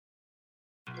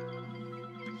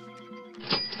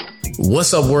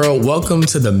What's up, world? Welcome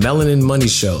to the Melanin Money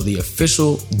Show, the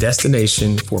official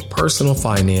destination for personal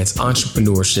finance,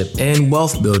 entrepreneurship, and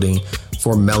wealth building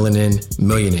for melanin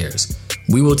millionaires.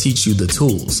 We will teach you the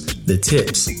tools, the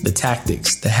tips, the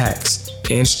tactics, the hacks,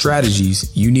 and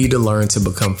strategies you need to learn to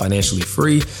become financially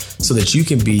free so that you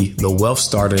can be the wealth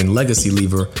starter and legacy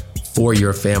leaver for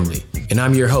your family. And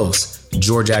I'm your host,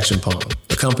 George Actionpong,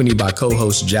 accompanied by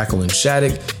co-hosts Jacqueline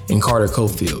Shattuck and Carter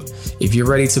Cofield. If you're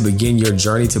ready to begin your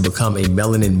journey to become a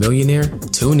melanin millionaire,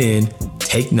 tune in,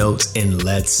 take notes, and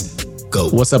let's go.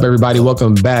 What's up, everybody?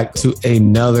 Welcome back to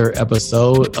another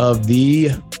episode of the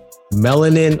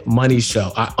Melanin Money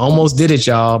Show. I almost did it,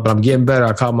 y'all, but I'm getting better.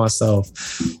 I caught myself.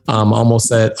 I almost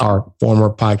said our former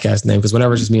podcast name because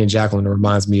whenever it's just me and Jacqueline, it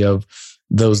reminds me of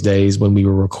those days when we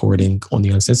were recording on the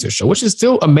Uncensored Show, which is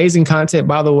still amazing content,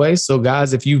 by the way. So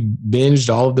guys, if you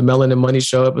binged all of the Melanin Money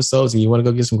Show episodes and you want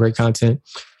to go get some great content,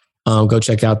 go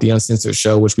check out the Uncensored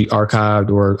Show, which we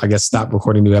archived or I guess stopped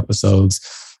recording new episodes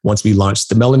once we launched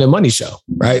the Melanin Money Show,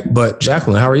 right? But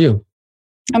Jacqueline, how are you?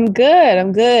 I'm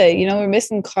good. You know, we're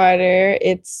missing Carter.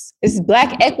 It's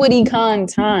Black Equity Con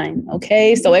time.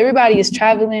 Okay. So everybody is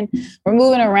traveling. We're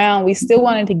moving around. We still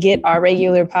wanted to get our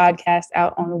regular podcast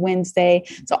out on Wednesday.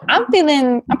 So I'm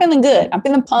feeling good. I'm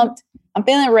feeling pumped. I'm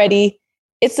feeling ready.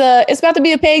 It's about to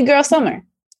be a paid girl summer.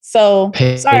 So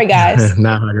sorry, guys.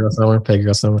 Not hot girl summer, paid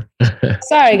girl summer.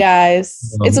 Sorry,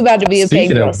 guys. It's about to be a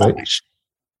paid girl summer.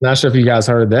 Not sure if you guys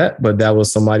heard that, but that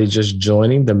was somebody just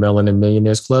joining the Melanin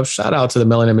Millionaires Club. Shout out to the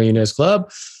Melanin Millionaires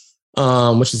Club,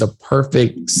 which is a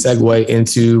perfect segue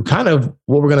into kind of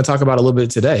what we're going to talk about a little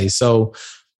bit today. So,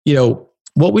 you know,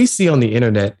 what we see on the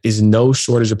internet is no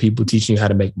shortage of people teaching you how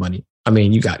to make money. I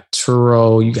mean, you got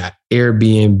Turo, you got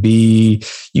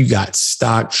Airbnb, you got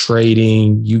stock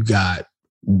trading, you got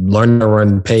learning to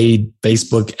run paid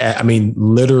Facebook. I mean,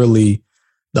 literally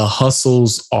the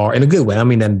hustles are, in a good way, I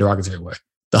mean that in a derogatory way.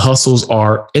 The hustles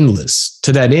are endless.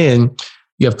 To that end,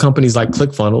 you have companies like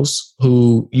ClickFunnels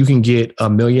who you can get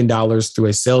 $1 million through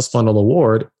a sales funnel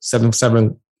award, 2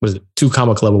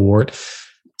 Comma Club award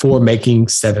for making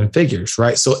 7 figures,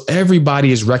 right? So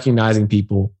everybody is recognizing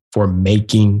people for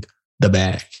making the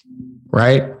bag,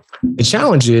 right? The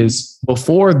challenge is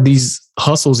before these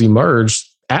hustles emerged,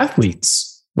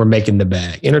 athletes were making the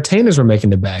bag, entertainers were making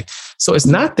the bag. So it's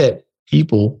not that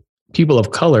people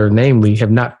of color, namely,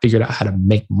 have not figured out how to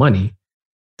make money.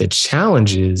 The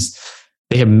challenge is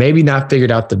they have maybe not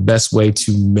figured out the best way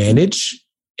to manage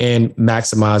and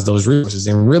maximize those resources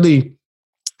and really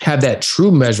have that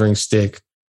true measuring stick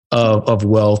of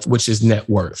wealth, which is net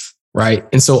worth, right?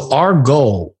 And so our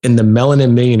goal in the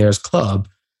Melanin Millionaires Club,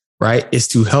 right, is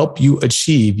to help you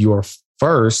achieve your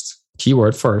first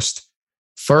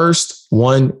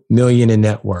 1 million in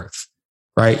net worth,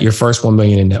 right? Your first 1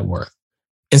 million in net worth.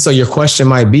 And so your question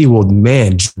might be, well,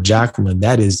 man, Jacqueline,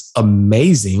 that is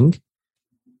amazing.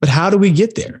 But how do we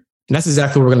get there? And that's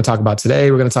exactly what we're going to talk about today.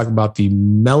 We're going to talk about the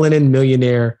Melanin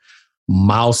Millionaire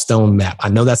Milestone Map. I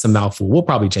know that's a mouthful. We'll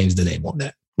probably change the name on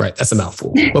that, right? That's a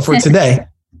mouthful. But for today,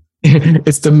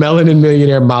 it's the Melanin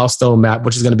Millionaire Milestone Map,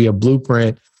 which is going to be a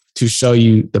blueprint to show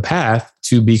you the path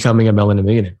to becoming a melanin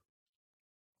millionaire.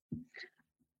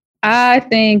 I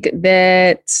think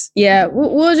that, yeah,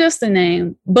 we'll just the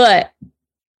name, but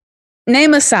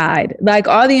name aside, like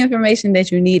all the information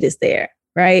that you need is there,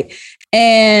 right?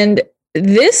 And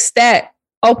this stat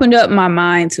opened up my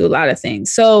mind to a lot of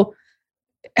things. So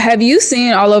have you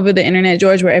seen all over the internet,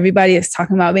 George, where everybody is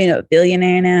talking about being a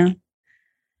billionaire now?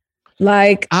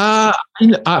 Like, I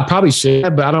probably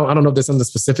should, but I don't know if there's something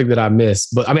specific that I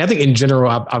missed. But I mean, I think in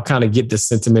general, I kind of get the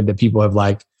sentiment that people have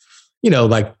like, you know,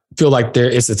 like feel like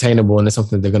it's attainable and it's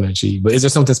something that they're going to achieve. But is there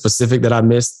something specific that I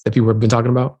missed that people have been talking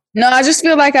about? No, I just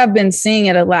feel like I've been seeing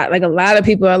it a lot. Like a lot of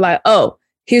people are like, oh,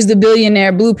 here's the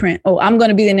billionaire blueprint. Oh, I'm going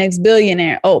to be the next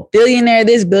billionaire. Oh, billionaire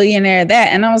this, billionaire that.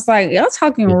 And I was like, y'all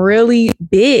talking really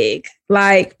big.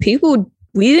 Like people,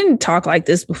 we didn't talk like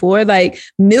this before. Like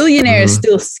millionaire is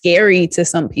still scary to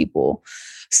some people.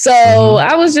 So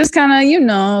I was just kind of, you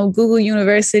know, Google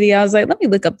University. I was like, let me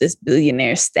look up this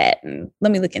billionaire stat and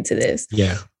let me look into this.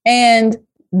 Yeah. And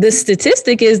the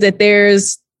statistic is that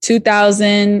there's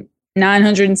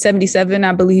 2,977,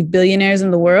 I believe, billionaires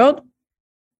in the world.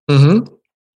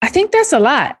 I think that's a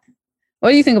lot.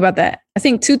 What do you think about that? I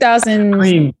think 2,000. I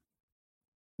mean,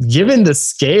 given the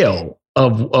scale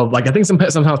of like, I think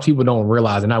sometimes people don't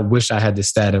realize, and I wish I had this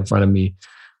stat in front of me,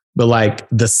 but like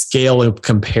the scale of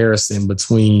comparison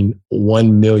between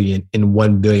 1 million and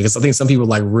 1 billion. Because I think some people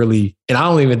like really, and I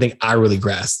don't even think I really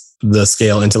grasped the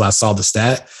scale until I saw the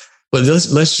stat. But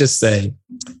let's just say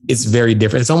it's very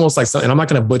different. It's almost like something, and I'm not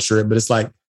going to butcher it, but it's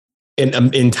like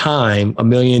in time, $1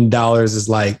 million is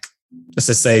like, let's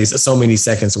just say so many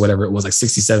seconds or whatever it was, like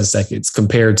 67 seconds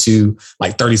compared to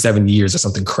like 37 years or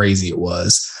something crazy it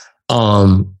was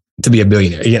to be a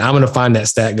billionaire. Again, I'm going to find that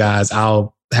stat, guys.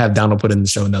 I'll have Donald put in the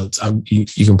show notes.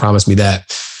 You can promise me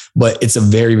that. But it's a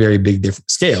very, very big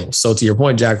different scale. So to your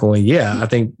point, Jacqueline, yeah, I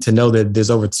think to know that there's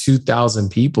over 2,000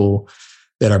 people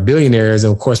that are billionaires,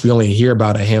 and of course, we only hear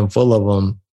about a handful of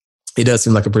them, it does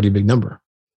seem like a pretty big number,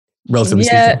 relatively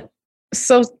speaking.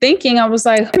 So thinking, I was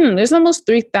like, there's almost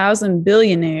 3,000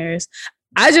 billionaires.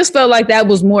 I just felt like that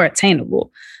was more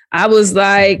attainable. I was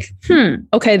like,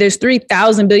 okay, there's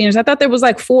 3,000 billionaires. I thought there was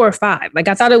like 4 or 5. Like,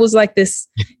 I thought it was like this,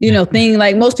 thing,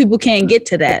 like most people can't get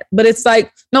to that. But it's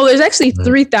like, no, there's actually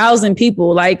 3,000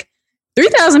 people. Like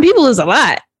 3,000 people is a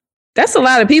lot. That's a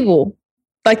lot of people.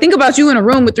 Like, think about you in a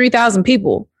room with 3,000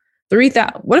 people.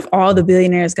 3,000. What if all the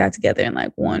billionaires got together in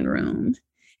like one room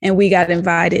and we got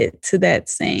invited to that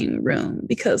same room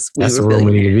because that's the room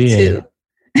we need to be in.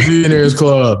 Billionaires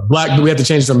Club. We have to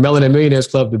change from Melanin Millionaires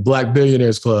Club to Black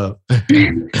Billionaires Club.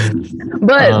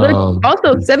 but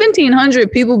also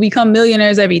 1,700 people become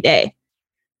millionaires every day.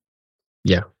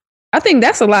 Yeah. I think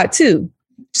that's a lot too.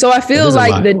 So I feel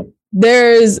like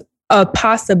there's a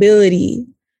possibility.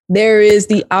 There is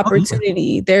the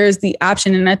opportunity. There's the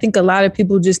option. And I think a lot of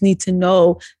people just need to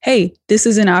know, hey, this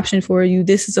is an option for you.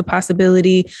 This is a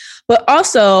possibility. But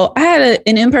also, I had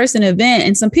an in-person event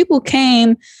and some people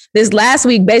came this last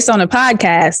week based on a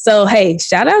podcast. So, hey,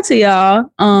 shout out to y'all.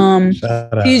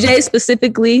 TJ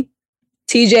specifically.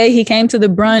 TJ, he came to the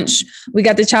brunch. We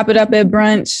got to chop it up at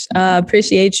brunch.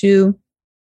 Appreciate you.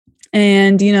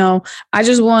 And, I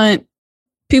just want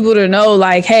people to know,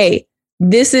 like, hey,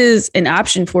 this is an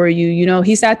option for you.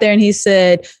 He sat there and he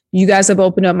said, you guys have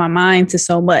opened up my mind to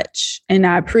so much. And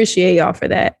I appreciate y'all for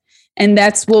that. And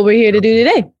that's what we're here to do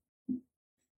today.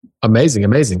 Amazing.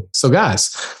 Amazing. So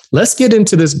guys, let's get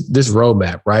into this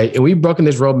roadmap, right? And we've broken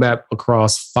this roadmap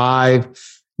across 5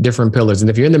 different pillars. And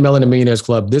if you're in the Melanin Millionaires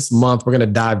Club this month, we're going to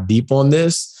dive deep on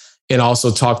this and also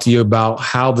talk to you about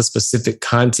how the specific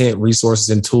content,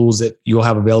 resources, and tools that you'll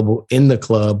have available in the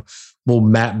club will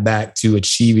map back to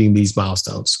achieving these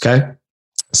milestones. Okay.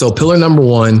 So pillar number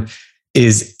 1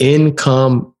 is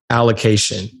income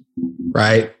allocation,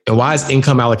 right? And why is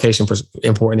income allocation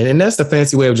important? And that's the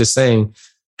fancy way of just saying,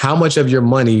 how much of your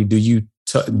money do you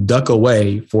duck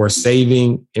away for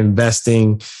saving,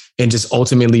 investing, and just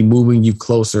ultimately moving you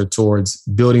closer towards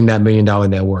building that $1 million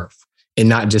net worth and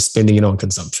not just spending it on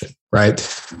consumption, right?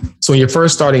 So when you're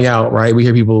first starting out, right, we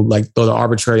hear people like throw the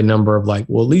arbitrary number of like,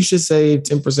 well, at least you save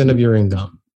 10% of your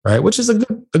income, right? Which is a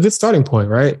good starting point,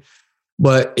 right?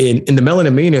 But in the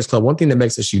Melanin Millionaires Club, one thing that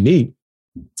makes us unique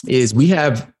is we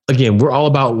have, again, we're all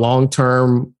about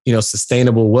long-term,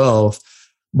 sustainable wealth,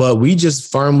 but we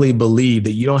just firmly believe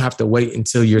that you don't have to wait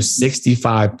until you're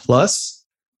 65 plus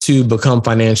to become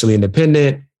financially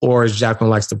independent, or as Jacqueline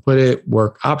likes to put it,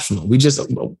 work optional. We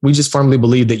just firmly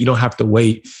believe that you don't have to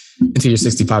wait until you're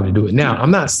 65 to do it. Now,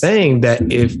 I'm not saying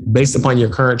that if based upon your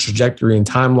current trajectory and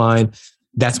timeline,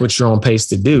 that's what you're on pace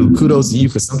to do. Kudos to you,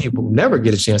 because some people never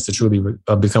get a chance to truly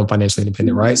become financially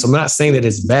independent, right? So I'm not saying that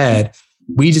it's bad.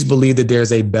 We just believe that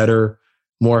there's a better,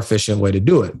 more efficient way to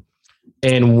do it.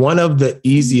 And one of the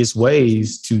easiest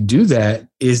ways to do that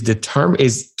is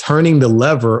turning the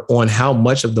lever on how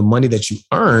much of the money that you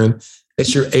earn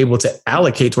that you're able to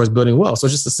allocate towards building wealth. So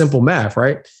just a simple math,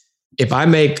 right? If I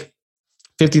make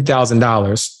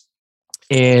 $50,000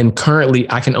 and currently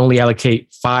I can only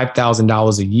allocate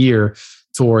 $5,000 a year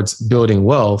towards building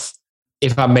wealth,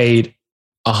 if I made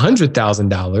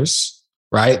 $100,000,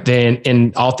 right, then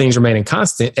and all things remaining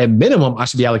constant, at minimum, I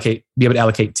should be able to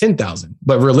allocate $10,000.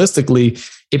 But realistically,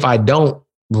 if I don't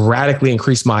radically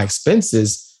increase my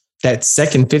expenses, that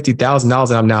second $50,000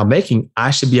 that I'm now making,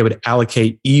 I should be able to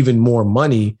allocate even more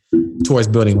money towards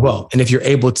building wealth. And if you're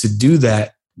able to do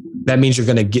that, that means you're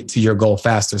going to get to your goal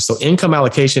faster. So income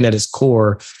allocation at its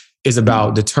core is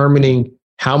about determining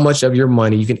how much of your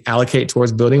money you can allocate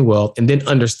towards building wealth and then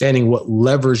understanding what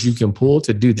levers you can pull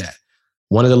to do that.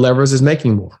 One of the levers is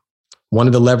making more. One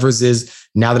of the levers is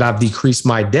now that I've decreased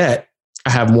my debt, I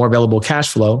have more available cash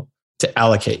flow to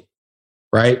allocate,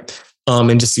 right?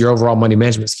 And just your overall money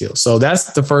management skills. So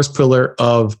that's the first pillar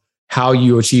of how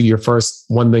you achieve your first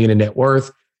 1 million in net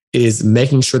worth, is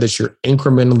making sure that you're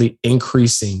incrementally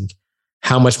increasing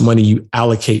how much money you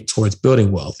allocate towards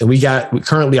building wealth. And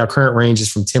currently our current range is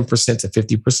from 10% to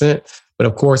 50%. But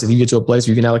of course, if you get to a place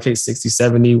where you can allocate 60,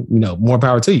 70, more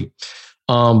power to you.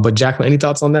 But Jacqueline, any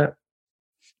thoughts on that?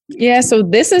 Yeah. So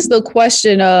this is the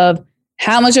question of,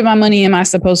 how much of my money am I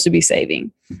supposed to be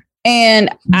saving? And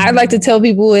I'd like to tell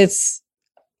people it's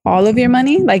all of your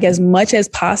money, like as much as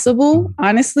possible,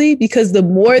 honestly, because the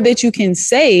more that you can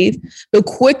save, the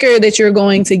quicker that you're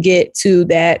going to get to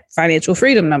that financial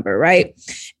freedom number, right?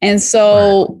 And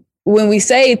so when we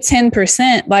say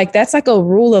 10%, like that's like a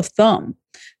rule of thumb.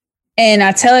 And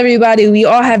I tell everybody we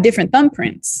all have different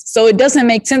thumbprints. So it doesn't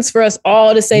make sense for us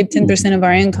all to save 10% of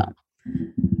our income.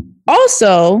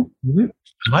 Also,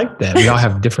 I like that. We all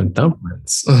have different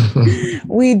thumbprints.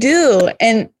 We do.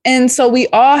 And so we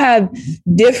all have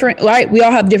different, right? We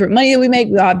all have different money that we make.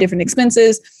 We all have different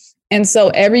expenses. And so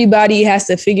everybody has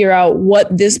to figure out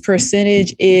what this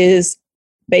percentage is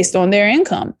based on their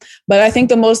income. But I think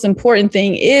the most important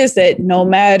thing is that no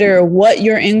matter what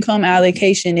your income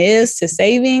allocation is to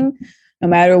saving, no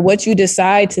matter what you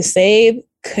decide to save,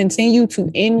 continue to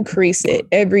increase it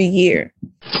every year.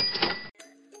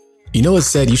 You know, it's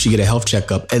said you should get a health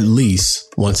checkup at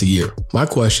least once a year. My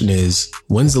question is,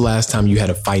 when's the last time you had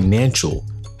a financial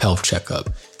health checkup?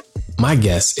 My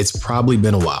guess, it's probably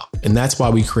been a while. And that's why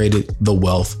we created the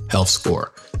Wealth Health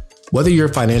Score. Whether you're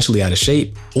financially out of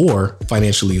shape or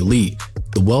financially elite,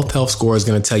 the Wealth Health Score is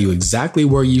going to tell you exactly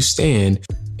where you stand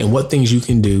and what things you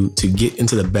can do to get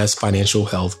into the best financial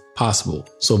health possible.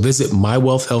 So visit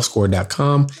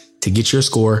mywealthhealthscore.com to get your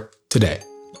score today.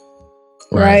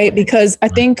 Right? Because I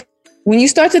think when you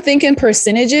start to think in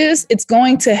percentages, it's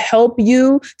going to help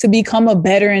you to become a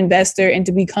better investor and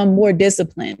to become more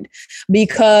disciplined.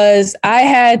 Because I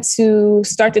had to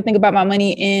start to think about my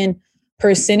money in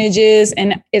percentages,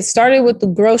 and it started with the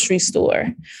grocery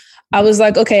store. I was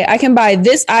like, okay, I can buy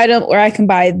this item or I can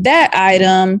buy that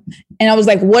item. And I was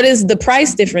like, what is the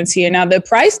price difference here? Now, the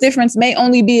price difference may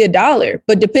only be $1,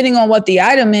 but depending on what the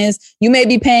item is, you may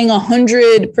be paying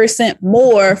 100%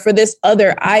 more for this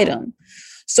other item.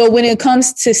 So when it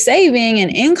comes to saving and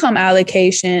income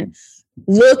allocation,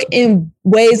 look in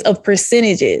ways of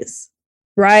percentages,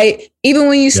 right? Even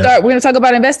when you start, we're going to talk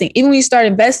about investing. Even when you start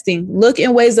investing, look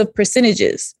in ways of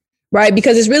percentages, right?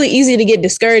 Because it's really easy to get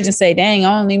discouraged and say, dang,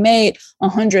 I only made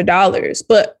 $100.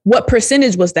 But what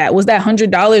percentage was that? Was that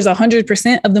 $100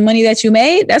 100% of the money that you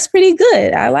made? That's pretty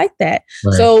good. I like that.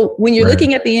 Right. So when you're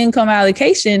looking at the income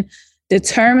allocation,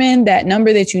 determine that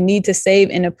number that you need to save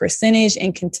in a percentage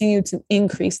and continue to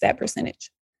increase that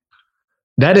percentage.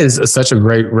 That is such a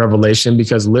great revelation,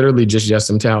 because literally just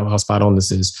yesterday, I'm telling you how spot on this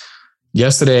is.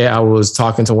 Yesterday, I was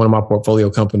talking to one of my portfolio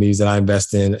companies that I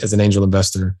invest in as an angel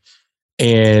investor.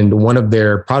 And one of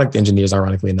their product engineers,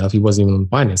 ironically enough, he wasn't even on the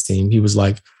finance team. He was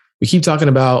like, we keep talking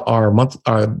about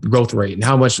our growth rate and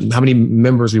how many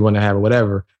members we want to have or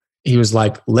whatever. He was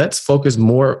like, let's focus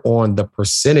more on the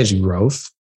percentage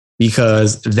growth,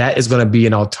 because that is going to be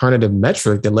an alternative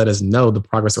metric that let us know the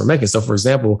progress we're making. So for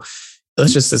example,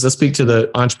 let's speak to the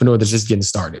entrepreneur that's just getting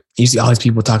started. You see all these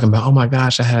people talking about, oh my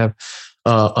gosh, I have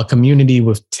a community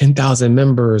with 10,000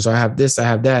 members, or I have this, I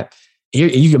have that.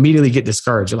 You immediately get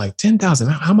discouraged. You're like, 10,000,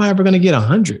 how am I ever going to get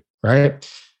 100, right?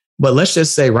 But let's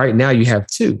just say right now you have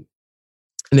 2.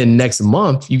 And then next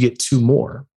month you get 2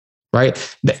 more,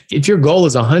 right? If your goal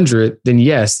is 100, then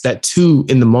yes, that 2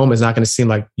 in the moment is not going to seem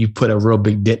like you put a real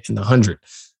big dent in the 100.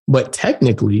 But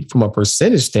technically, from a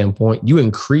percentage standpoint, you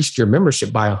increased your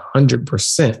membership by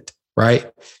 100%, right?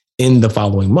 In the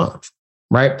following month,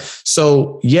 right?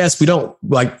 So yes, we don't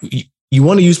like... You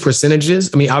want to use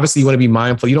percentages. I mean, obviously you want to be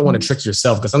mindful. You don't want to trick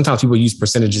yourself, because sometimes people use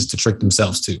percentages to trick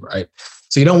themselves too, right?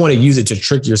 So you don't want to use it to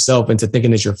trick yourself into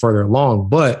thinking that you're further along,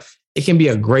 but it can be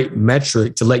a great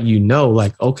metric to let you know,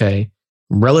 like, okay,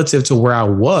 relative to where I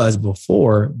was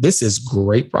before, this is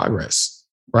great progress,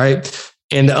 right?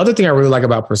 And the other thing I really like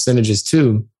about percentages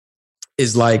too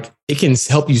is like, it can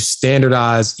help you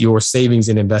standardize your savings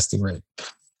and investing rate.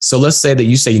 So let's say that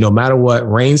you say, no matter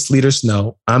what, rain, sleet, or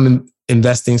snow, I'm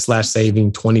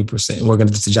investing/saving 20%. And we're going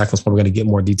to Jacqueline's point, we're going to get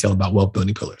more detail about wealth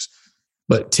building pillars,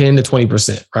 but 10 to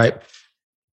 20%, right?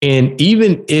 And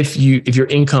even if your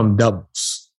income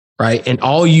doubles, right, and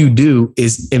all you do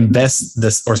is invest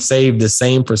this or save the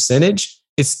same percentage,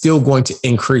 it's still going to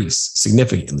increase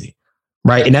significantly,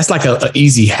 right? And that's like a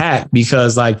easy hack,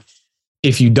 because like,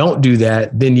 if you don't do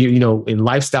that, then and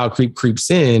lifestyle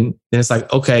creeps in, then it's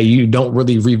like, okay, you don't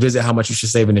really revisit how much you should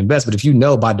save and invest. But if you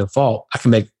know by default, I can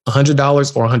make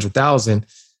 $100 or 100,000,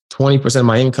 20% of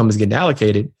my income is getting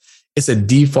allocated. It's a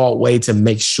default way to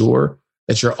make sure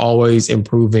that you're always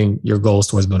improving your goals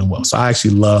towards building wealth. So I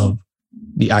actually love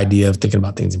the idea of thinking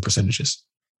about things in percentages.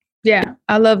 Yeah,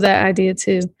 I love that idea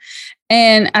too.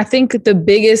 And I think the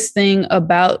biggest thing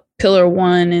about pillar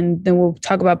 1, and then we'll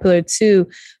talk about pillar 2,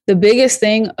 the biggest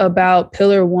thing about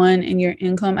pillar 1 in your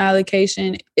income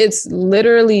allocation, it's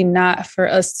literally not for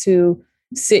us to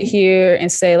sit here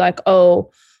and say like,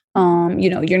 oh,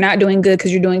 you're not doing good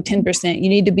because you're doing 10%. You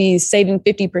need to be saving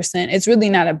 50%. It's really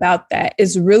not about that.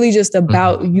 It's really just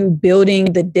about you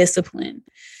building the discipline.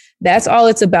 That's all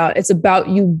it's about. It's about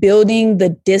you building the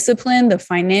discipline, the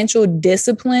financial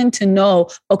discipline to know,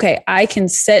 okay, I can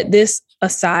set this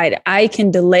aside. I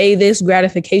can delay this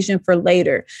gratification for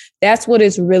later. That's what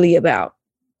it's really about.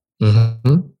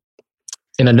 Mm-hmm.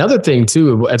 And another thing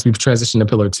too, as we transition to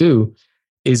pillar 2,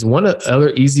 is one other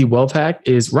easy wealth hack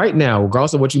is right now,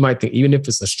 regardless of what you might think, even if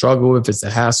it's a struggle, if it's a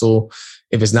hassle,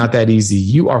 if it's not that easy,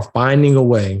 you are finding a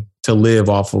way to live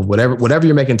off of whatever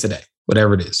you're making today,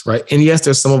 whatever it is, right? And yes,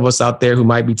 there's some of us out there who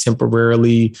might be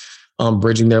temporarily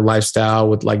bridging their lifestyle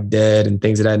with like debt and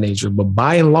things of that nature. But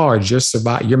by and large,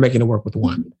 you're making it work with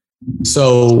one.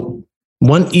 So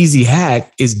one easy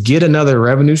hack is get another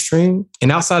revenue stream.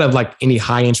 And outside of like any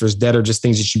high interest debt or just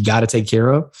things that you got to take care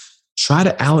of, try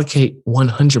to allocate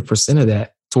 100% of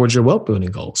that towards your wealth building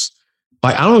goals.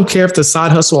 Like, I don't care if the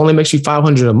side hustle only makes you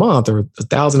 $500 a month or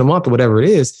 $1,000 a month or whatever it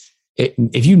is.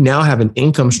 If you now have an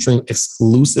income stream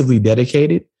exclusively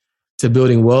dedicated to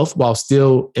building wealth while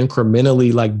still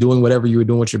incrementally like doing whatever you were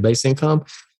doing with your base income,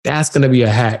 that's going to be a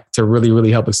hack to really,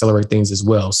 really help accelerate things as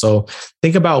well. So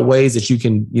think about ways that you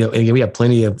can, and again, we have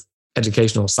plenty of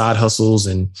educational side hustles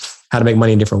and how to make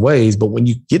money in different ways. But when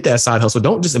you get that side hustle,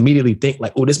 don't just immediately think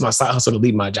like, oh, this is my side hustle to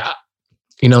leave my job.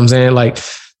 You know what I'm saying? Like,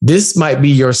 this might be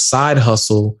your side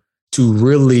hustle to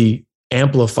really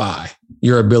amplify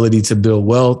your ability to build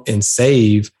wealth and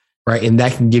save, right? And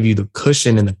that can give you the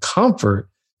cushion and the comfort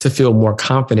to feel more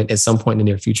confident at some point in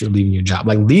the near future leaving your job.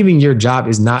 Like, leaving your job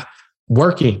is not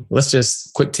working. Let's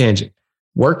just quick tangent.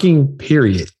 Working,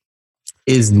 period,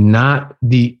 is not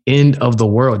the end of the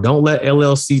world. Don't let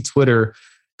LLC Twitter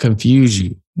confuse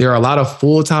you. There are a lot of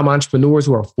full-time entrepreneurs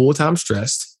who are full-time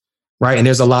stressed, right? And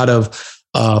there's a lot of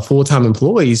full-time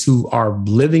employees who are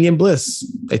living in bliss.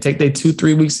 They take their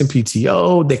 2-3 weeks in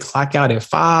PTO. They clock out at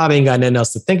 5, ain't got nothing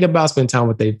else to think about, spend time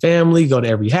with their family, go to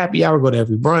every happy hour, go to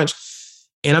every brunch.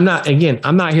 And I'm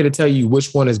not here to tell you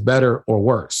which one is better or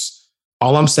worse.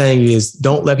 All I'm saying is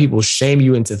don't let people shame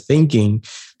you into thinking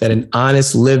that an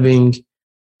honest living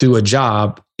through a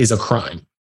job is a crime,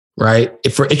 right?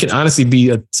 It can honestly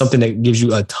be something that gives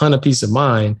you a ton of peace of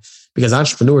mind, because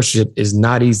entrepreneurship is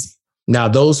not easy. Now,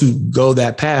 those who go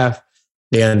that path,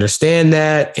 they understand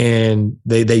that and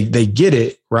they get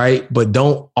it, right? But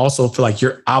don't also feel like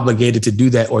you're obligated to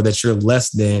do that or that you're less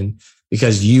than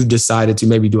because you've decided to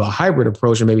maybe do a hybrid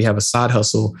approach or maybe have a side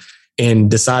hustle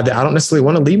and decide that I don't necessarily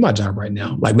want to leave my job right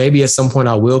now. Like, maybe at some point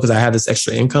I will because I have this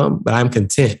extra income, but I'm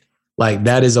content. Like,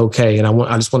 that is okay. And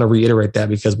I just want to reiterate that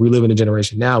because we live in a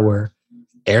generation now where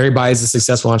everybody's a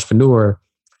successful entrepreneur.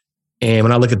 And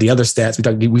when I look at the other stats,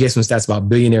 we get some stats about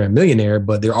billionaire and millionaire,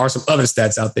 but there are some other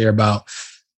stats out there about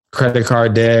credit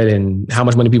card debt and how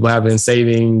much money people have in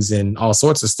savings and all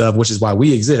sorts of stuff, which is why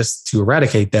we exist, to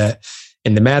eradicate that.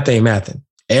 And the math ain't mathing.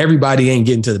 Everybody ain't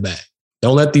getting to the bag.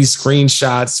 Don't let these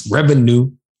screenshots,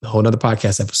 revenue, a whole nother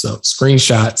podcast episode,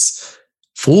 screenshots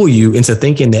fool you into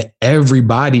thinking that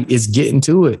everybody is getting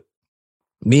to it.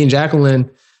 Me and Jacqueline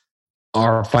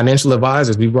are financial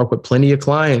advisors. We work with plenty of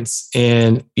clients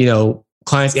and,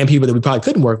 clients and people that we probably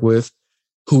couldn't work with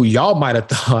who y'all might have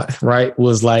thought, right,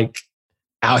 was like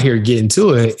out here getting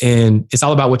to it. And it's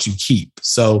all about what you keep.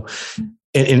 So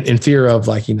in fear of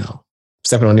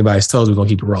stepping on anybody's toes, we're going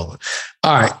to keep it rolling.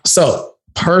 All right. So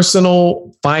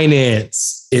personal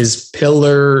finance is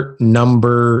pillar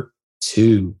number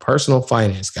 2. Personal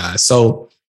finance, guys. So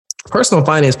personal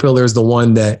finance pillar is the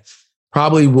one that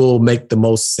probably will make the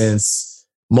most sense.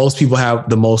 Most people have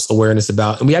the most awareness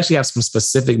about, and we actually have some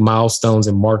specific milestones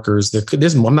and markers.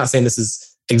 I'm not saying this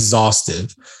is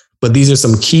exhaustive, but these are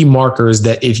some key markers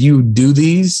that if you do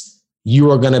these,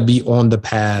 you are going to be on the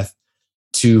path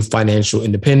to financial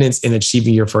independence and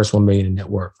achieving your first 1 million in net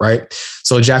worth, right?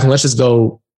 So Jacqueline, let's just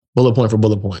go bullet point for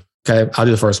bullet point. Okay, I'll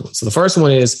do the first one. So the first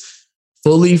one is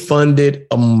fully funded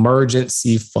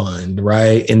emergency fund,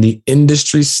 right? And the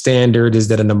industry standard is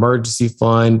that an emergency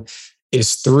fund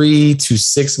is 3 to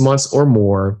 6 months or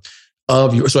more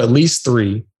so at least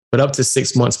 3, but up to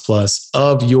 6 months plus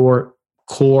of your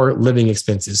core living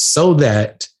expenses, so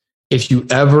that if you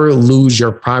ever lose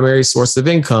your primary source of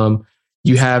income,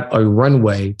 you have a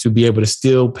runway to be able to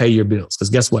still pay your bills.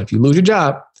 Because guess what? If you lose your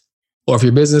job or if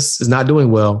your business is not doing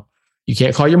well, you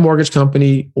can't call your mortgage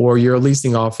company or your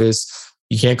leasing office.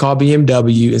 You can't call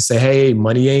BMW and say, hey,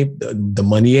 the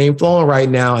money ain't flowing right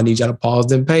now. I need y'all to pause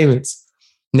them payments.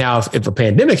 Now, if a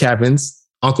pandemic happens,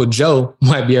 Uncle Joe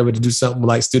might be able to do something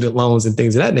like student loans and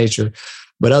things of that nature.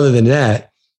 But other than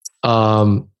that,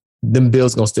 them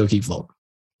bills going to still keep flowing.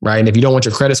 right? And if you don't want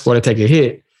your credit score to take a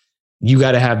hit, you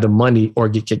got to have the money or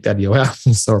get kicked out of your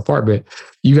house or apartment.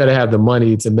 You got to have the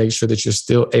money to make sure that you're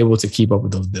still able to keep up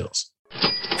with those bills.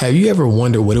 Have you ever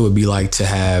wondered what it would be like to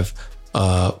have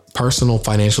a personal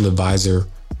financial advisor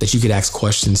that you could ask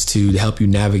questions to help you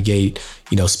navigate,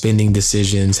 spending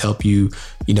decisions, help you,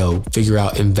 figure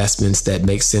out investments that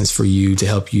make sense for you to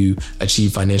help you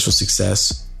achieve financial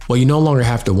success? Well, you no longer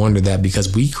have to wonder that,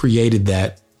 because we created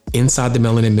that inside the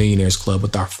Melanin Millionaires Club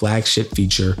with our flagship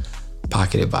feature,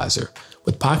 Pocket Advisor.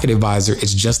 With Pocket Advisor,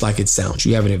 it's just like it sounds.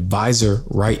 You have an advisor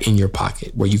right in your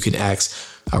pocket where you can ask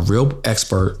a real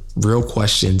expert, real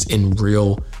questions in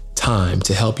real time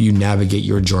to help you navigate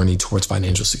your journey towards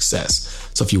financial success.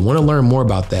 So if you want to learn more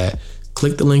about that,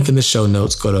 click the link in the show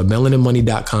notes, go to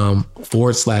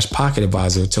melaninmoney.com/pocket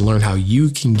advisor to learn how you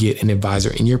can get an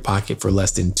advisor in your pocket for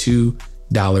less than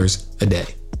 $2 a day.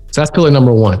 So that's pillar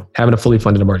number one, having a fully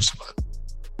funded emergency fund.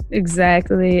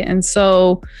 Exactly. And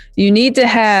so you need to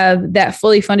have that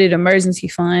fully funded emergency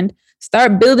fund.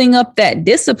 Start building up that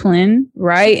discipline,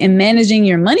 right? And managing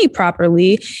your money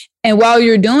properly. And while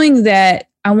you're doing that,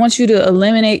 I want you to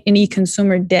eliminate any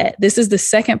consumer debt. This is the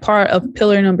second part of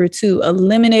pillar number 2,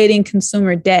 eliminating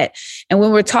consumer debt. And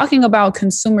when we're talking about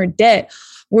consumer debt,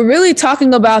 we're really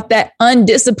talking about that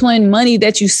undisciplined money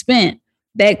that you spent.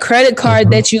 That credit card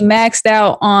that you maxed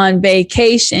out on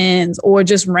vacations or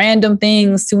just random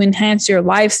things to enhance your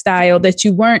lifestyle that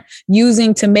you weren't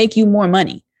using to make you more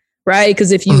money, right?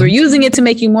 Because if you were using it to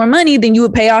make you more money, then you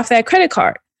would pay off that credit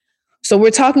card. So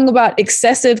we're talking about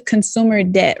excessive consumer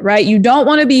debt, right? You don't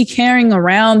want to be carrying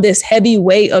around this heavy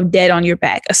weight of debt on your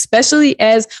back, especially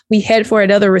as we head for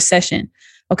another recession.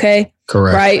 Okay.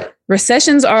 Correct. Right.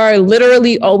 Recessions are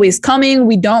literally always coming.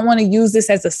 We don't want to use this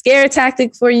as a scare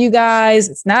tactic for you guys.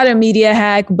 It's not a media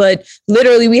hack, but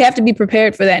literally we have to be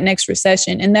prepared for that next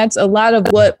recession. And that's a lot of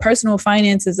what personal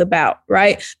finance is about,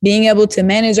 right? Being able to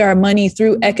manage our money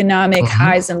through economic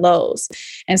highs and lows.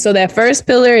 And so that first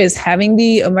pillar is having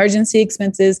the emergency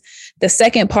expenses. The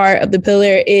second part of the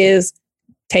pillar is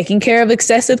taking care of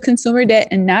excessive consumer debt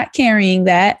and not carrying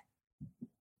that.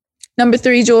 Number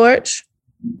 3, George.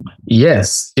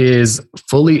 Yes, is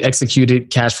fully executed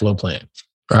cash flow plan,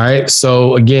 right?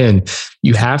 So again,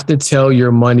 you have to tell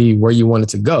your money where you want it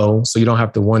to go so you don't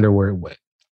have to wonder where it went,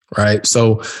 right?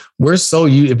 So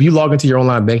if you log into your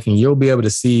online banking, you'll be able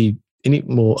to see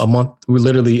a month. We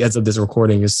literally, as of this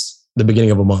recording, is the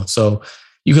beginning of a month. So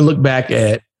you can look back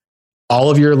at all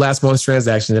of your last month's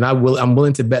transactions. And I'm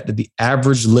willing to bet that the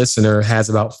average listener has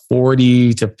about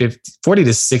 40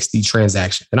 to 60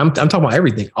 transactions. And I'm talking about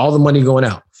everything, all the money going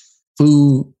out,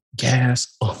 food,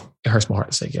 gas. Oh, it hurts my heart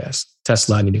to say gas.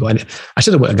 Tesla, I need to go. I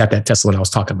should have got that Tesla when I was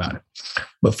talking about it.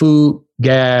 But food,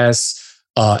 gas,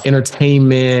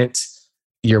 entertainment,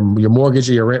 your mortgage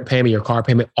or your rent payment, your car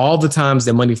payment, all the times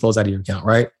that money flows out of your account,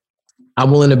 right?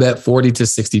 I'm willing to bet 40 to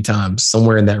 60 times,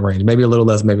 somewhere in that range, maybe a little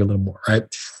less, maybe a little more, right?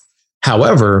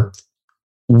 However,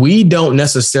 we don't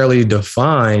necessarily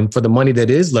define for the money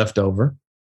that is left over,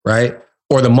 right?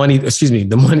 Or the money, because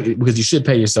you should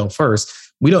pay yourself first.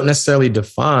 We don't necessarily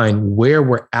define where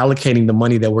we're allocating the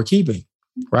money that we're keeping,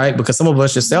 right? Because some of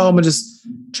us just say, I'm gonna just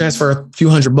transfer a few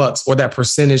 $100 or that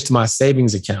percentage to my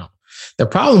savings account. The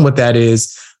problem with that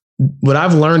is what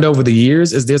I've learned over the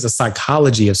years is there's a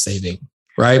psychology of saving,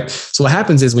 right? So what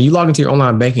happens is when you log into your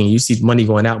online banking, you see money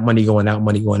going out, money going out,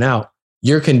 money going out.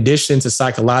 You're conditioned to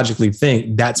psychologically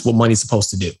think that's what money's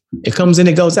supposed to do. It comes in,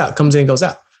 it goes out, comes in, it goes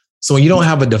out. So when you don't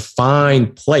have a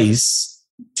defined place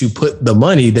to put the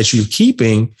money that you're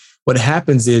keeping, what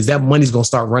happens is that money's going to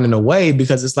start running away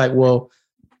because it's like, well,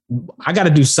 I got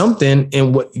to do something.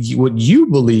 And what you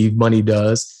believe money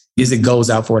does is it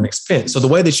goes out for an expense. So the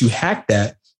way that you hack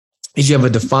that is you have a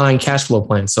defined cash flow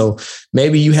plan. So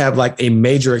maybe you have like a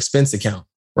major expense account,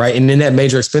 right? And in that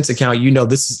major expense account,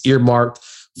 this is earmarked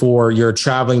for your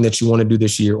traveling that you want to do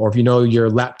this year, or if your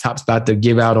laptop's about to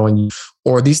give out on you,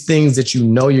 or these things that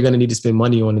you're going to need to spend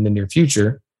money on in the near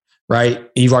future, right? And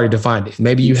you've already defined it.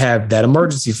 Maybe you have that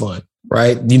emergency fund,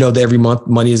 right? That every month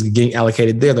money is getting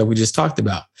allocated there that we just talked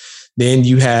about. Then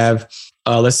you have,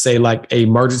 let's say like a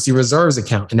emergency reserves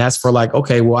account. And that's for like,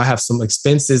 okay, well, I have some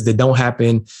expenses that don't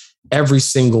happen every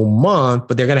single month,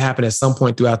 but they're going to happen at some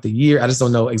point throughout the year. I just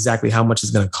don't know exactly how much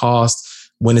it's going to cost,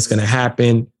 when it's going to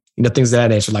happen. Things of that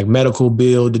nature, like medical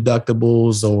bill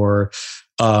deductibles or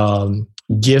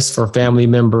gifts for family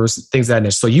members, things of that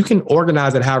nature. So you can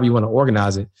organize it however you want to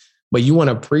organize it, but you want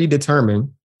to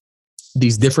predetermine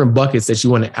these different buckets that you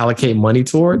want to allocate money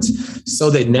towards so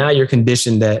that now you're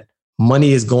conditioned that when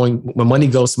money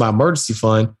goes to my emergency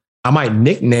fund, I might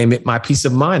nickname it my peace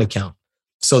of mind account.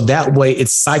 So that way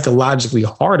it's psychologically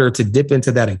harder to dip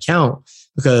into that account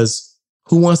because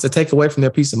who wants to take away from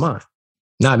their peace of mind?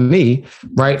 Not me,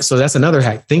 right? So that's another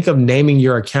hack. Think of naming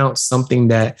your account something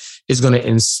that is going to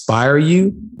inspire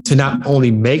you to not only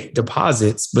make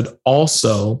deposits, but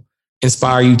also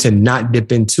inspire you to not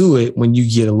dip into it when you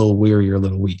get a little weary or a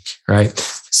little weak, right?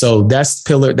 So that's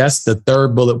the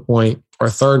third bullet point or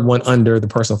third one under the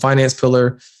personal finance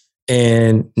pillar.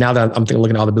 And now that I'm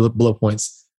looking at all the bullet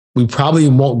points, we probably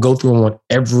won't go through them on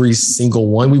every single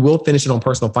one. We will finish it on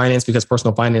personal finance because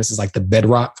personal finance is like the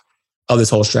bedrock of this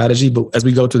whole strategy. But as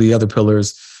we go to the other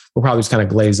pillars, we'll probably just kind of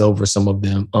glaze over some of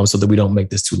them so that we don't make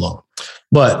this too long.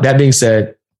 But that being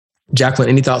said, Jacqueline,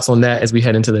 any thoughts on that as we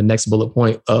head into the next bullet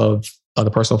point of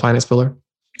the personal finance pillar?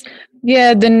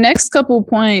 Yeah, the next couple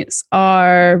points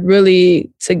are really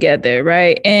together,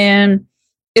 right? And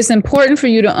it's important for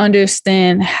you to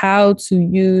understand how to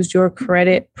use your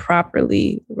credit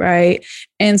properly, right?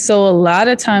 And so a lot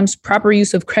of times proper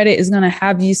use of credit is going to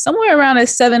have you somewhere around a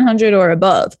 700 or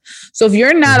above. So if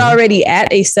you're not already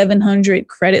at a 700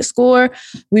 credit score,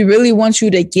 we really want you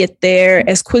to get there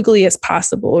as quickly as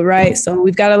possible, right? So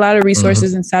we've got a lot of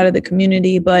resources inside of the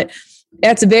community, but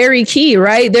that's very key,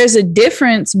 right? There's a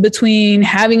difference between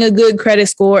having a good credit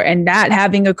score and not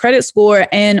having a credit score.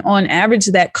 And on average,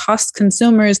 that costs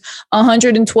consumers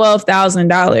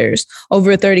 $112,000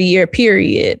 over a 30-year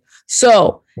period.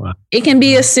 So it can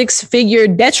be a 6-figure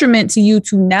detriment to you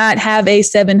to not have a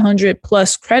 700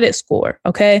 plus credit score.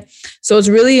 Okay. So it's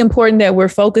really important that we're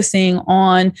focusing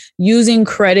on using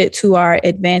credit to our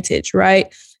advantage,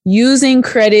 right? Using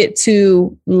credit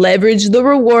to leverage the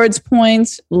rewards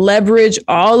points, leverage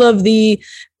all of the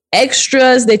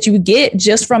extras that you get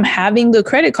just from having the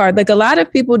credit card. Like a lot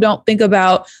of people don't think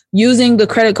about using the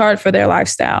credit card for their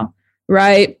lifestyle,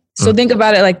 right? So think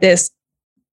about it like this.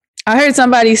 I heard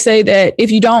somebody say that if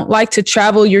you don't like to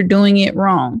travel, you're doing it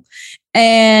wrong.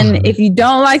 And if you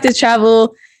don't like to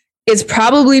travel, it's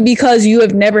probably because you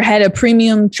have never had a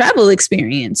premium travel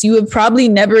experience. You have probably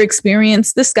never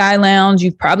experienced the Sky Lounge.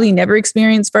 You've probably never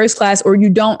experienced first class, or you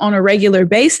don't on a regular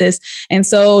basis. And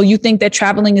so you think that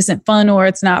traveling isn't fun or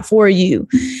it's not for you.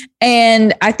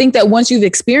 And I think that once you've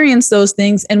experienced those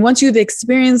things, and once you've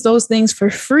experienced those things for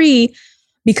free,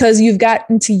 because you've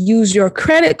gotten to use your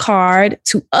credit card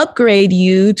to upgrade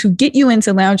you, to get you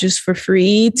into lounges for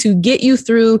free, to get you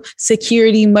through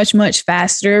security much, much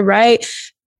faster, right?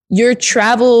 Your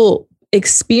travel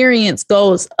experience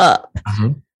goes up,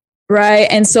 right?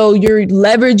 And so you're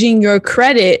leveraging your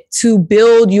credit to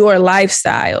build your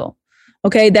lifestyle.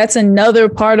 Okay, that's another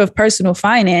part of personal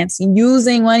finance,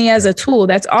 using money as a tool.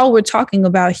 That's all we're talking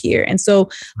about here. And so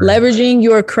leveraging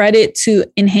your credit to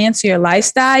enhance your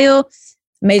lifestyle,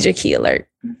 major key alert.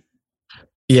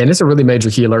 Yeah, and it's a really major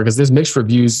key alert because there's mixed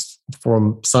reviews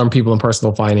from some people in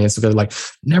personal finance because like,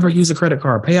 never use a credit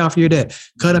card, pay off your debt,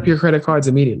 cut up your credit cards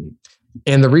immediately.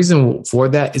 And the reason for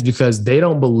that is because they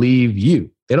don't believe you.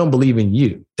 They don't believe in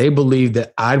you. They believe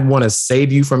that I want to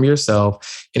save you from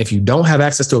yourself. And if you don't have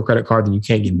access to a credit card, then you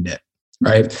can't get in debt,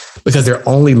 right? Because they're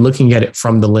only looking at it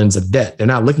from the lens of debt. They're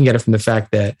not looking at it from the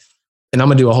fact that, and I'm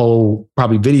going to do a whole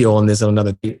probably video on this on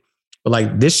another day, but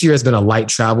like this year has been a light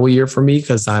travel year for me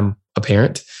because I'm a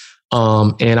parent.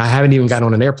 And I haven't even gotten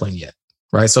on an airplane yet,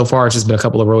 right? So far, it's just been a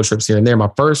couple of road trips here and there.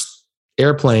 My first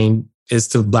airplane is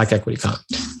to Black Equity Con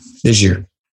this year,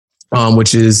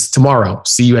 which is tomorrow.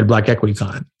 See you at Black Equity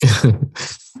Con.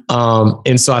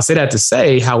 And so I say that to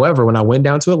say, however, when I went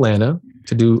down to Atlanta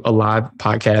to do a live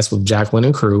podcast with Jacqueline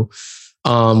and crew,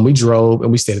 we drove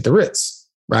and we stayed at the Ritz,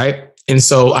 right? And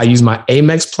so I used my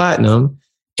Amex Platinum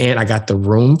and I got the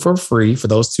room for free for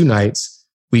those 2 nights.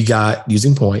 We got,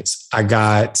 using points, I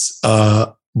got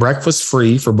breakfast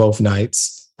free for both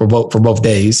nights, for both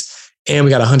days. And we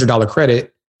got $100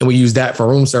 credit. And we used that for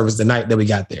room service the night that we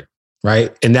got there.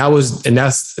 Right. And that was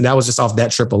just off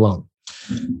that trip alone.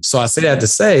 So I say that to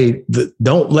say that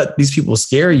don't let these people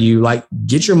scare you. Like,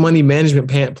 get your money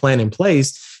management plan in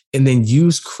place and then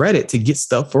use credit to get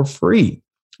stuff for free.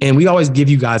 And we always give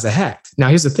you guys a hack. Now,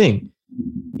 here's the thing.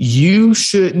 You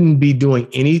shouldn't be doing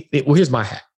anything. Well, here's my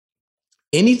hack.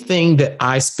 Anything that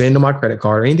I spend on my credit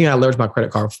card or anything I leverage my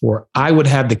credit card for, I would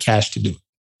have the cash to do.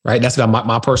 Right. That's about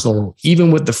my personal rule,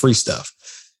 even with the free stuff.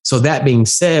 So that being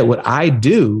said, what I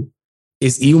do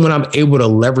is even when I'm able to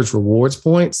leverage rewards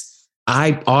points,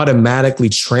 I automatically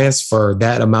transfer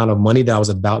that amount of money that I was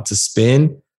about to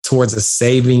spend towards a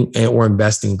saving or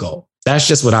investing goal. That's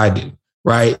just what I do,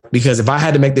 right? Because if I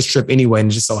had to make this trip anyway,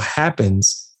 and it just so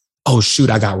happens, oh shoot,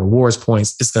 I got rewards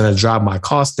points, it's going to drive my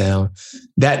cost down.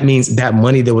 That means that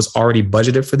money that was already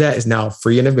budgeted for that is now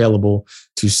free and available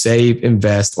to save,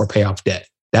 invest, or pay off debt,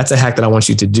 That's a hack that I want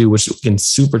you to do, which can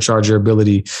supercharge your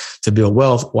ability to build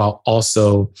wealth while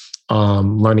also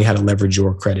learning how to leverage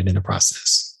your credit in the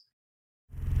process.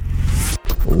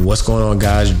 What's going on,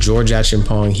 guys? George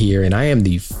Acheampong here, and I am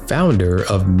the founder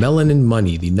of Melanin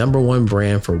Money, the #1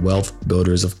 brand for wealth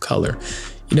builders of color.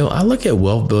 You know, I look at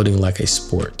wealth building like a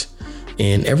sport.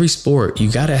 In every sport,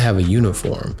 you got to have a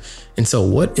uniform. And so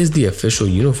what is the official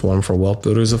uniform for wealth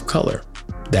builders of color?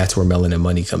 That's where Melanin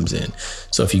Money comes in.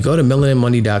 So if you go to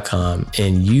melaninmoney.com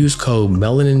and use code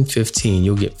MELANIN15,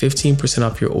 you'll get 15%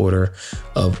 off your order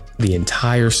of the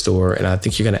entire store. And I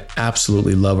think you're going to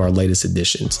absolutely love our latest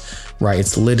additions, right?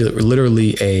 It's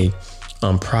literally a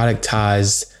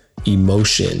productized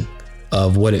emotion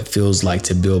of what it feels like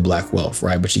to build Black wealth,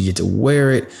 right? But you get to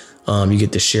wear it. You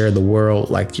get to share the world,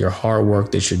 like your hard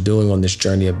work that you're doing on this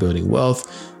journey of building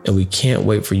wealth. And we can't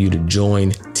wait for you to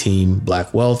join Team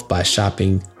Black Wealth by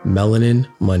shopping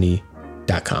melaninmoney.com.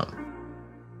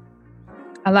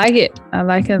 I like it. I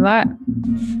like it a lot.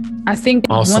 I think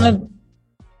awesome. one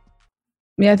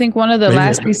of the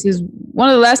last pieces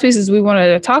we wanted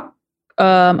to talk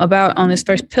about on this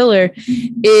first pillar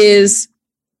is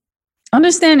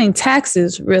understanding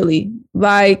taxes, really.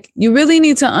 Like, you really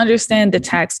need to understand the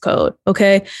tax code,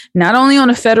 okay? Not only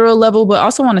on a federal level, but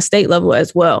also on a state level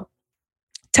as well.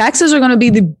 Taxes are going to be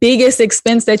the biggest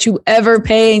expense that you ever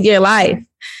pay in your life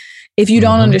if you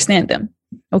don't understand them.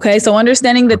 Okay. So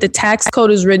understanding that the tax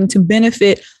code is written to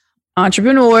benefit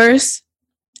entrepreneurs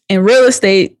and real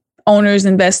estate owners,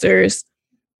 investors.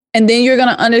 And then you're going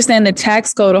to understand the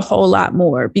tax code a whole lot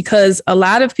more, because a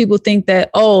lot of people think that,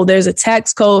 oh, there's a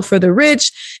tax code for the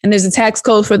rich and there's a tax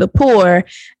code for the poor.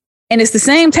 And it's the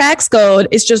same tax code.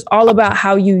 It's just all about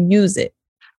how you use it.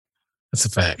 That's a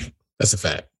fact. That's a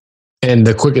fact. And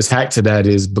the quickest hack to that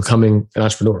is becoming an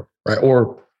entrepreneur, right?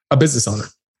 Or a business owner,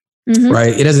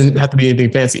 right? It doesn't have to be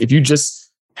anything fancy. If you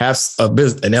just have a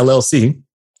business, an LLC,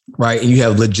 right? And you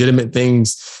have legitimate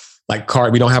things like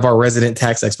we don't have our resident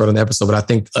tax expert on the episode, but I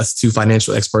think us two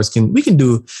financial experts can give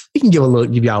y'all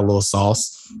a little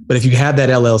sauce. But if you have that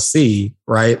LLC,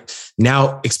 right?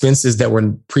 Now expenses that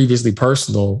were previously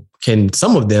personal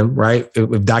some of them, right,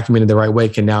 if documented the right way,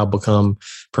 can now become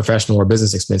professional or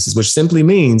business expenses, which simply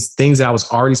means things that I was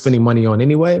already spending money on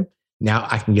anyway. Now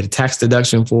I can get a tax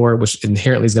deduction for, which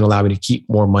inherently is going to allow me to keep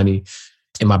more money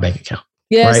in my bank account.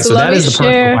 Yeah. Right? So that is the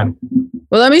personal.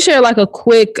 Well, let me share like a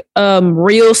quick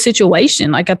real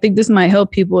situation. Like, I think this might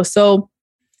help people. So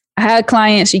I had a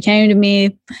client, she came to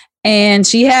me and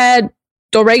she had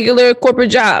the regular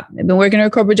corporate job. They've been working her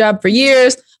corporate job for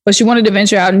years, but she wanted to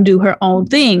venture out and do her own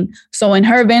thing. So in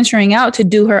her venturing out to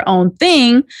do her own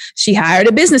thing, she hired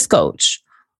a business coach.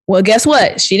 Well, guess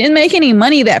what? She didn't make any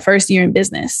money that first year in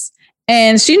business.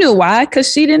 And she knew why,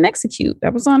 because she didn't execute.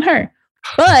 That was on her.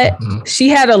 But she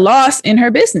had a loss in her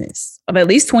business of at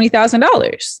least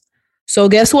 $20,000. So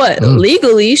guess what?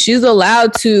 Legally, she's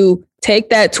allowed to take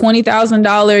that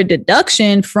 $20,000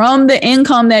 deduction from the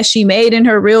income that she made in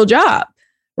her real job.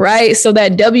 Right. So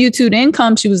that W-2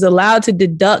 income, she was allowed to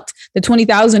deduct the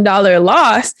 $20,000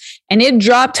 loss, and it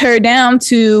dropped her down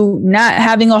to not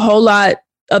having a whole lot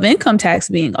of income tax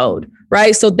being owed.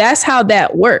 Right. So that's how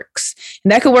that works.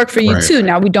 And that could work for you too.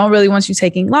 Now, we don't really want you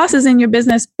taking losses in your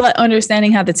business, but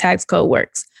understanding how the tax code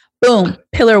works. Boom.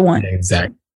 Pillar 1.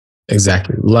 Exactly.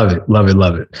 Love it. Love it.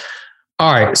 Love it.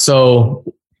 All right. So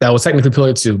that was technically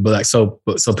pillar 2, but so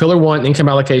pillar 1, income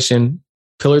allocation.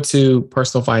 Pillar 2,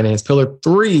 personal finance. Pillar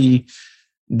 3,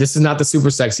 this is not the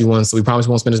super sexy one, so we promise we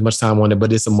won't spend as much time on it,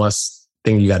 but it's a must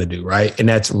thing you got to do, right? And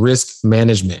that's risk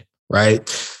management, right?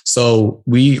 So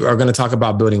we are going to talk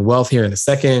about building wealth here in a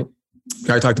second. We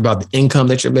already talked about the income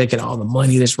that you're making, all the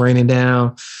money that's raining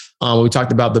down. We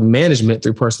talked about the management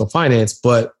through personal finance,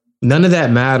 but none of that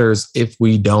matters if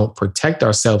we don't protect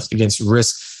ourselves against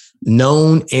risks,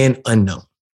 known and unknown.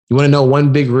 You want to know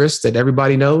one big risk that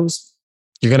everybody knows?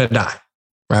 You're going to die.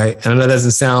 Right. And I know that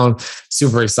doesn't sound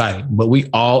super exciting, but we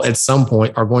all at some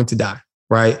point are going to die.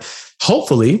 Right.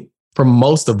 Hopefully, for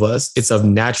most of us, it's of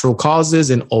natural causes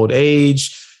and old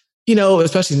age, you know,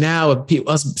 especially now with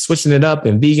us switching it up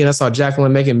and vegan. I saw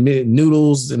Jacqueline making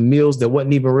noodles and meals that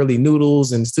wasn't even really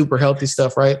noodles and super healthy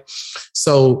stuff. Right.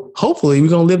 So hopefully we're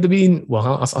going to live to be,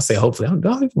 well, I'll say hopefully. I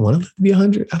don't even want to live to be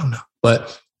 100. I don't know.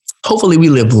 But hopefully we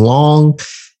live long,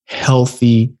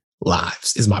 healthy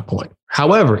lives is my point.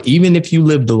 However, even if you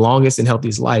live the longest and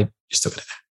healthiest life, you're still going to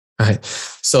die, right?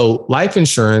 So life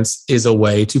insurance is a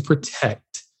way to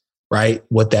protect, right,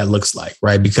 what that looks like,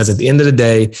 right? Because at the end of the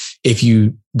day, if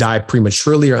you die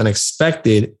prematurely or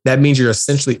unexpected, that means you're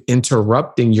essentially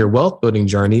interrupting your wealth building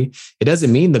journey. It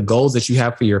doesn't mean the goals that you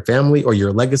have for your family or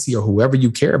your legacy or whoever you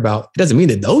care about, it doesn't mean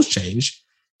that those change.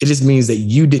 It just means that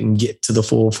you didn't get to the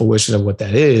full fruition of what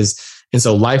that is. And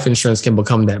so life insurance can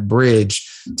become that bridge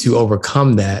to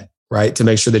overcome that, right? To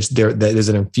make sure that there's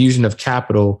an infusion of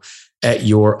capital at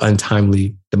your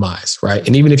untimely demise, right?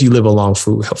 And even if you live a long,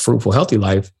 fruitful, healthy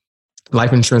life,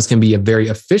 life insurance can be a very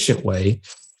efficient way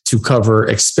to cover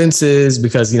expenses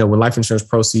because, when life insurance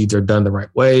proceeds are done the right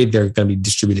way, they're going to be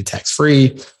distributed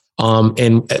tax-free.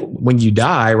 And when you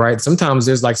die, right, sometimes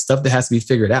there's like stuff that has to be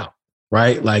figured out,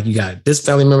 right? Like you got this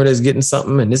family member that's getting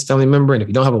something and this family member. And if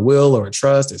you don't have a will or a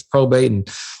trust, there's probate and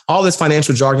all this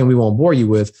financial jargon we won't bore you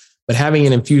with. But having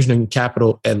an infusion of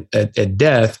capital at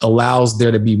death allows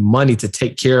there to be money to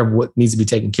take care of what needs to be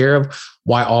taken care of,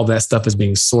 while all that stuff is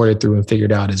being sorted through and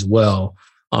figured out as well,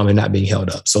 and not being held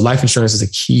up. So life insurance is a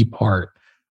key part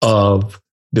of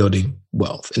building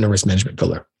wealth in the risk management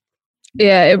pillar.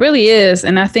 Yeah, it really is.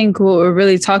 And I think what we're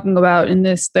really talking about in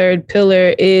this third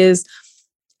pillar is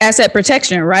asset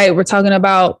protection, right? We're talking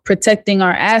about protecting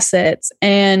our assets.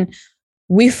 And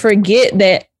we forget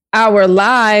that our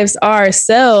lives,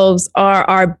 ourselves are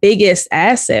our biggest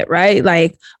asset, right?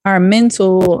 Like our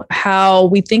mental, how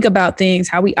we think about things,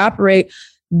 how we operate,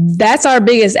 that's our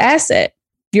biggest asset.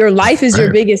 Your life is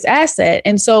your biggest asset.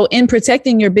 And so in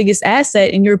protecting your biggest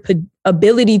asset and your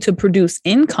ability to produce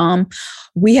income,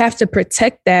 we have to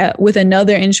protect that with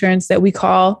another insurance that we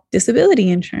call disability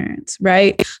insurance,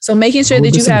 right? So making sure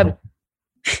that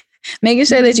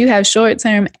you have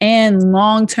short-term and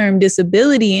long-term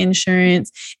disability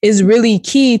insurance is really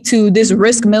key to this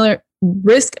risk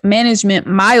management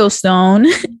milestone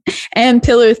and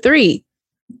pillar 3,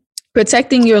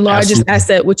 protecting your largest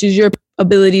asset, which is your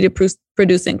ability to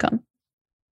produce income.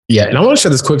 Yeah. And I want to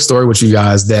share this quick story with you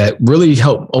guys that really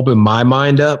helped open my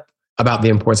mind up about the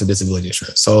importance of disability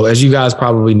insurance. So as you guys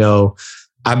probably know,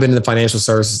 I've been in the financial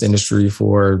services industry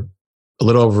for a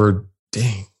little over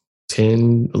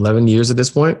 10, 11 years at this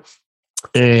point.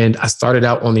 And I started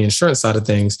out on the insurance side of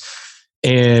things.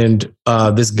 And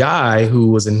this guy who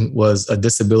was a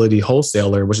disability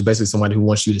wholesaler, which is basically somebody who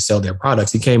wants you to sell their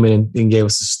products, he came in and gave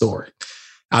us a story.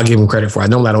 I'll give him credit for it.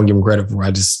 Normally I don't give him credit for it.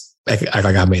 I just act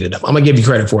like I made it up. I'm going to give you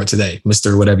credit for it today,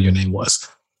 Mr. Whatever your name was.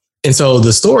 And so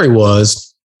the story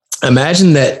was,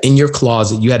 imagine that in your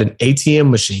closet, you had an ATM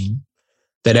machine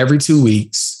that every 2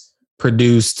 weeks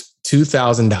produced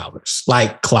 $2,000,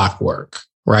 like clockwork,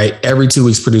 right? Every 2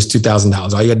 weeks produced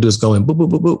 $2,000. All you got to do is go in, boop,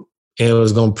 boop, boop, boop, and it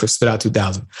was going to spit out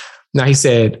 2,000. Now he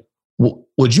said,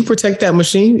 would you protect that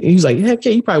machine? And he's like, heck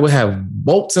yeah, you probably would have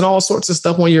bolts and all sorts of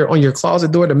stuff on your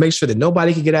closet door to make sure that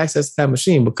nobody could get access to that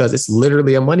machine because it's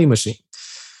literally a money machine,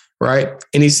 right?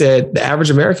 And he said the average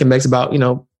American makes about,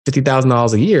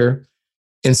 $50,000 a year.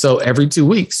 And so every 2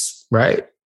 weeks, right,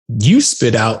 you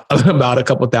spit out about a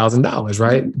couple $1,000s,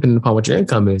 right? Depending upon what your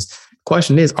income is.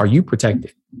 Question is, are you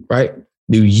protected, right?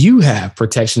 Do you have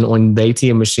protection on the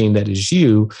ATM machine that is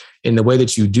you? And the way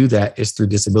that you do that is through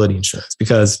disability insurance,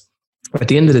 because at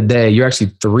the end of the day, you're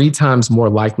actually 3 times more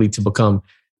likely to become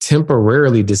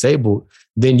temporarily disabled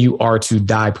than you are to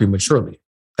die prematurely.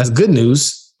 That's good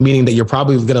news, meaning that you're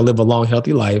probably going to live a long,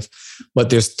 healthy life,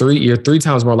 but you're 3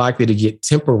 times more likely to get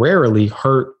temporarily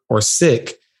hurt or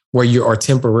sick where you are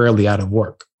temporarily out of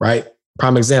work, right?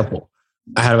 Prime example,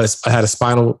 I had a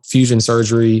spinal fusion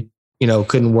surgery,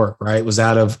 couldn't work, right? Was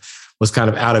kind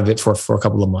of out of it for a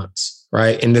couple of months,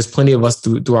 right? And there's plenty of us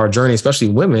through our journey, especially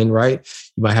women, right?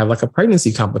 You might have like a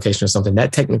pregnancy complication or something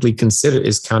that technically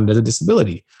is counted as a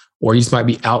disability, or you just might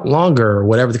be out longer or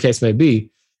whatever the case may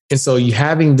be. And so you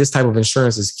having this type of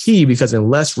insurance is key, because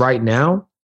unless right now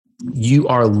you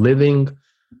are living,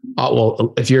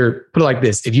 if you're put it like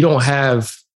this, if you don't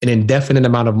have an indefinite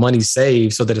amount of money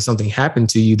saved so that if something happened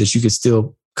to you, that you could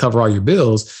still cover all your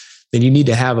bills, then you need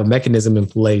to have a mechanism in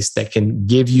place that can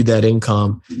give you that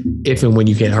income if and when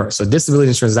you get hurt. So disability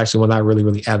insurance is actually what I really,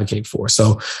 really advocate for.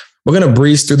 So we're going to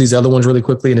breeze through these other ones really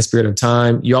quickly in the spirit of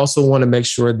time. You also want to make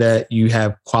sure that you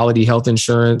have quality health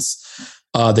insurance,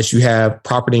 that you have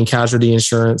property and casualty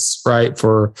insurance, right?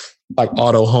 For like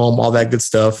auto, home, all that good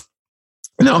stuff.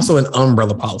 And also an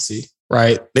umbrella policy,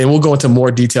 right? And we'll go into more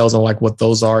details on like what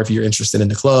those are if you're interested in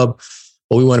the club.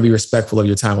 But we want to be respectful of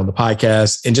your time on the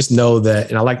podcast, and just know that,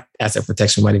 and I like asset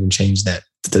protection, might even change that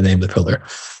to the name of the pillar,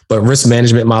 but risk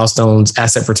management milestones,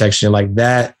 asset protection, like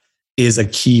that is a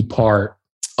key part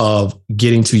of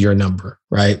getting to your number,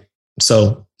 right?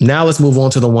 So now let's move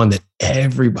on to the one that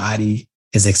everybody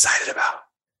is excited about,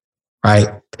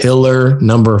 right? Pillar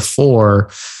number 4,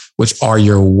 which are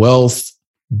your wealth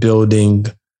building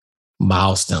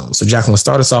milestones. So Jacqueline,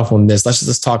 start us off on this. Let's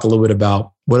just talk a little bit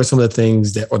about what are some of the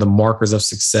things that are the markers of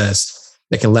success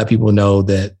that can let people know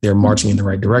that they're marching in the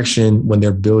right direction when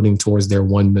they're building towards their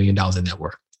 $1 million in net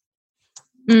worth.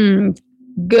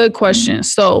 Good question.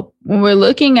 So when we're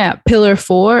looking at pillar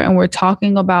 4 and we're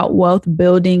talking about wealth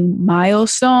building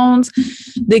milestones,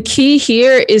 the key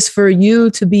here is for you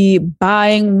to be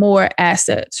buying more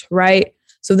assets, right?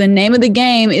 So the name of the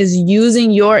game is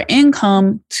using your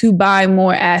income to buy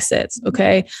more assets.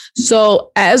 Okay.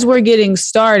 So as we're getting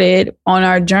started on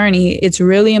our journey, it's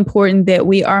really important that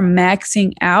we are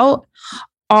maxing out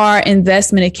our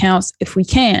investment accounts if we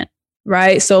can,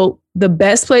 right? So the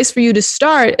best place for you to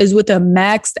start is with a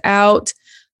maxed out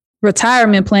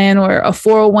retirement plan or a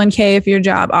 401k if your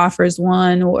job offers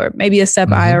one, or maybe a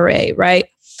SEP IRA, right?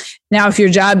 Now, if your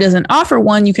job doesn't offer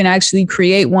one, you can actually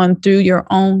create one through your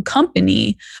own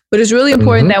company. But it's really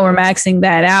important that we're maxing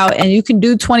that out, and you can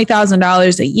do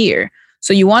 $20,000 a year.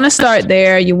 So you want to start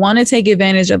there. You want to take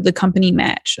advantage of the company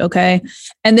match. Okay.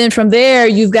 And then from there,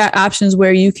 you've got options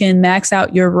where you can max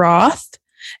out your Roth,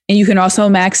 and you can also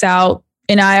max out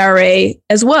an IRA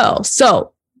as well.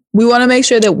 So we want to make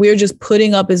sure that we're just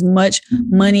putting up as much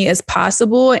money as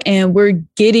possible, and we're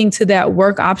getting to that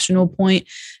work optional point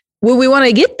where we want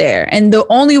to get there. And the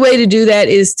only way to do that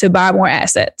is to buy more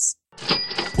assets.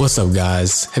 What's up,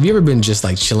 guys? Have you ever been just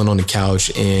like chilling on the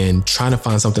couch and trying to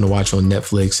find something to watch on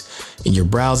Netflix, and you're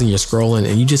browsing, you're scrolling,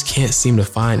 and you just can't seem to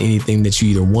find anything that you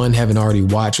either one, haven't already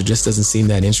watched, or just doesn't seem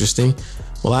that interesting?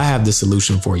 Well, I have the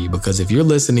solution for you, because if you're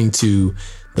listening to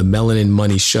the Melanin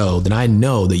Money Show, then I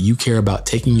know that you care about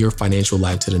taking your financial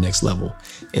life to the next level.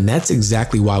 And that's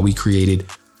exactly why we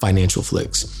created Financial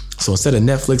Flicks. So instead of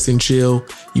Netflix and chill,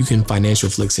 you can Financial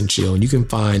Flicks and chill, and you can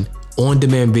find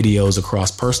on-demand videos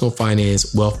across personal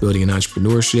finance, wealth building, and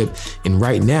entrepreneurship. And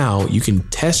right now, you can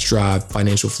test drive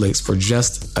Financial Flicks for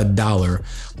just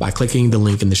 $1 by clicking the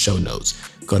link in the show notes.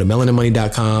 Go to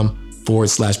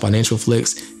melaninmoney.com/Financial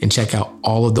Flicks and check out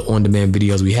all of the on-demand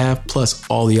videos we have, plus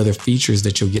all the other features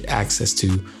that you'll get access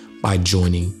to by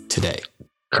joining today.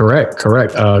 Correct.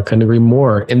 Couldn't agree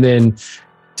more. And then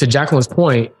to Jacqueline's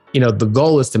point, the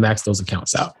goal is to max those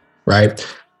accounts out, right?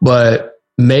 But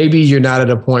maybe you're not at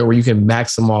a point where you can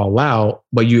max them all out,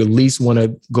 but you at least want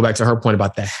to go back to her point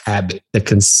about the habit, the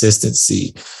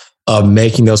consistency of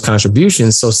making those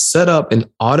contributions. So set up an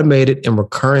automated and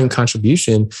recurring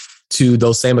contribution to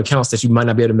those same accounts that you might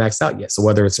not be able to max out yet. So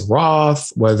whether it's a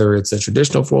Roth, whether it's a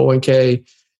traditional 401k,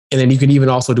 and then you can even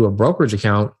also do a brokerage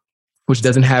account, which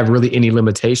doesn't have really any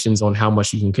limitations on how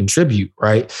much you can contribute,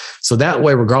 right? So that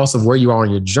way, regardless of where you are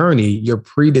on your journey, you're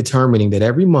predetermining that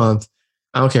every month,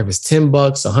 I don't care if it's $10,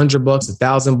 $100,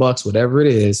 $1,000, whatever it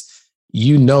is,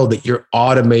 you know that you're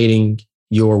automating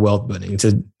your wealth building.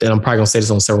 And I'm probably going to say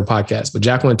this on several podcasts, but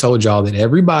Jacqueline told y'all that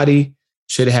everybody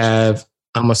should have,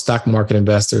 I'm a stock market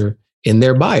investor in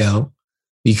their bio,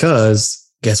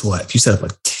 because guess what? If you set up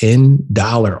a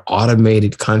 $10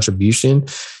 automated contribution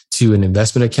to an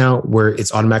investment account where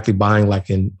it's automatically buying like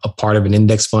a part of an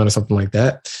index fund or something like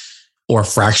that, or a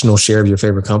fractional share of your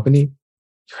favorite company,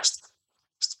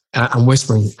 I'm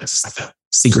whispering, it's like a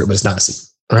secret, but it's not a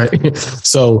secret, right?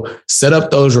 So set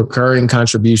up those recurring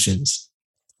contributions,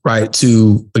 right?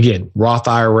 To, again, Roth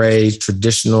IRA,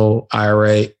 traditional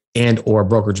IRA, and or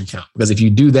brokerage account. Because if you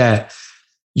do that,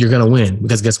 you're going to win,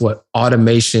 because guess what?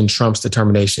 Automation trumps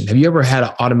determination. Have you ever had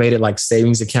an automated like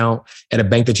savings account at a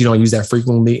bank that you don't use that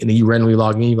frequently, and then you randomly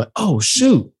log in, you're like, oh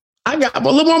shoot, I got a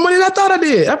little more money than I thought I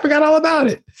did. I forgot all about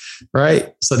it,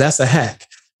 right? So that's a hack.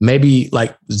 Maybe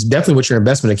like it's definitely with your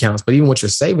investment accounts, but even with your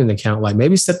savings account, like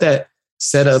maybe set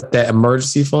up that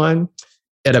emergency fund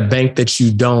at a bank that you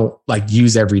don't like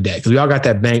use every day. Because we all got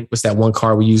that bank. What's that one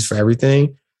card we use for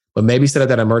everything? But maybe set up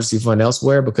that emergency fund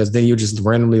elsewhere, because then you just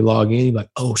randomly log in. You're like,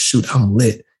 oh, shoot, I'm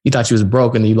lit. You thought you was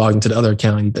broke, and then you logged into the other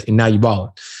account, and now you're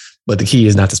balling. But the key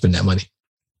is not to spend that money.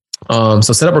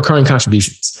 So set up recurring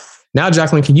contributions. Now,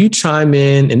 Jacqueline, can you chime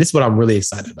in? And this is what I'm really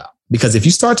excited about. Because if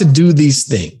you start to do these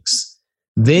things,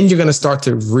 then you're going to start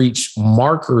to reach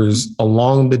markers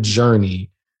along the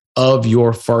journey of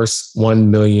your first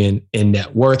 1 million in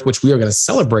net worth, which we are going to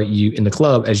celebrate you in the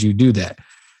club as you do that.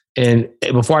 And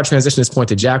before I transition this point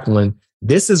to Jacqueline,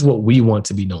 this is what we want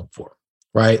to be known for,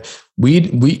 right?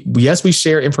 Yes, we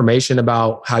share information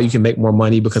about how you can make more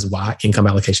money, because why? Income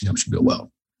allocation helps you build wealth,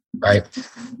 right?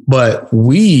 But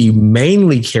we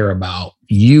mainly care about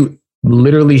you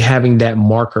literally having that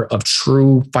marker of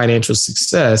true financial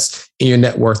success in your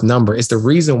net worth number. It's the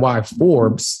reason why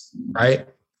Forbes, right?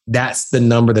 That's the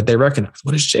number that they recognize.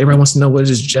 Everyone wants to know, what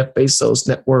is Jeff Bezos'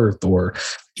 net worth, or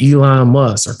Elon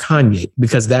Musk, or Kanye?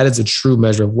 Because that is a true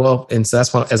measure of wealth. And so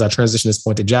that's why, as I transition this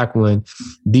point to Jacqueline,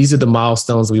 these are the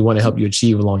milestones we want to help you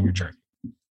achieve along your journey.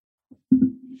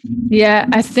 Yeah,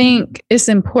 I think it's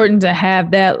important to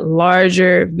have that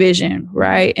larger vision,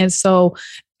 right? And so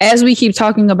as we keep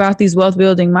talking about these wealth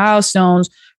building milestones,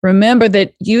 remember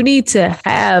that you need to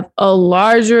have a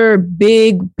larger,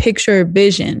 big picture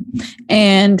vision.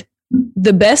 And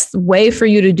the best way for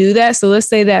you to do that, so let's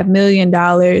say that $1 million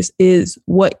is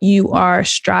what you are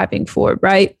striving for,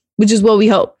 right? Which is what we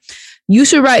hope. You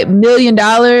should write $1 million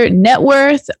net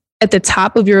worth at the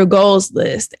top of your goals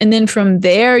list. And then from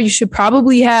there, you should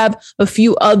probably have a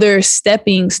few other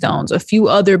stepping stones, a few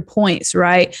other points,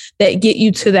 right, that get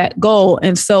you to that goal.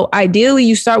 And so ideally,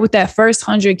 you start with that first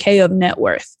 100K of net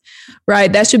worth,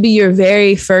 right? That should be your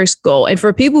very first goal. And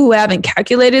for people who haven't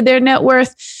calculated their net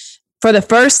worth, for the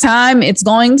first time, it's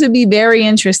going to be very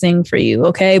interesting for you,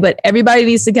 okay? But everybody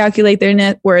needs to calculate their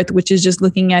net worth, which is just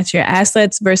looking at your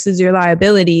assets versus your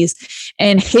liabilities.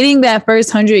 And hitting that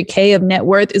first 100K of net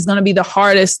worth is going to be the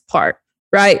hardest part,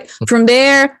 right? From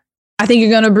there, I think you're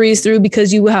going to breeze through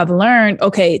because you will have learned,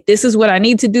 okay, this is what I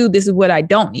need to do. This is what I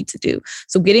don't need to do.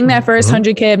 So getting that first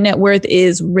 100K of net worth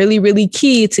is really, really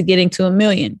key to getting to $1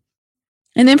 million.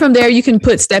 And then from there, you can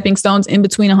put stepping stones in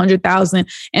between 100,000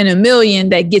 and $1 million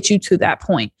that get you to that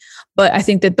point. But I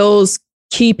think that those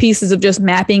key pieces of just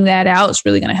mapping that out is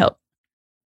really going to help.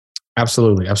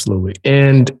 Absolutely. Absolutely.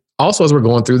 And also, as we're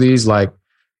going through these, like,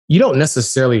 you don't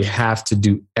necessarily have to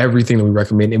do everything that we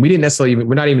recommend. And we're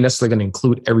not even necessarily going to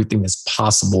include everything that's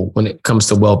possible when it comes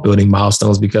to wealth building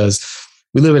milestones, because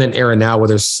we live in an era now where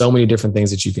there's so many different things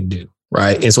that you can do,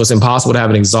 right? And so it's impossible to have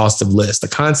an exhaustive list. The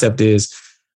concept is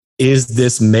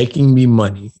this making me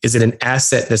money? Is it an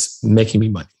asset that's making me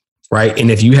money, right? And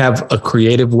if you have a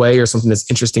creative way or something that's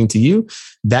interesting to you,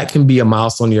 that can be a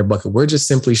milestone in your bucket. We're just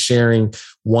simply sharing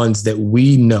ones that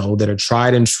we know that are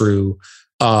tried and true,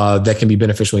 that can be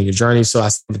beneficial in your journey. So I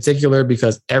say in particular,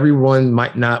 because everyone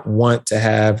might not want to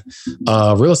have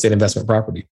a real estate investment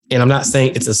property. And I'm not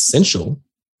saying it's essential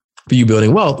for you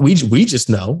building wealth. We just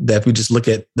know that if we just look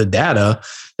at the data,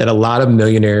 that a lot of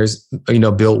millionaires,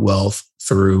 build wealth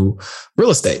through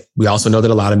real estate. We also know that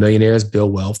a lot of millionaires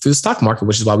build wealth through the stock market,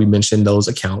 which is why we mentioned those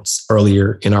accounts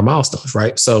earlier in our milestones,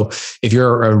 right? So if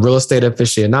you're a real estate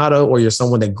aficionado, or you're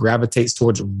someone that gravitates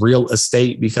towards real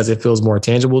estate because it feels more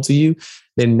tangible to you,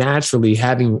 then naturally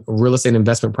having real estate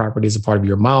investment property as a part of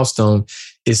your milestone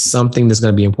is something that's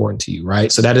going to be important to you,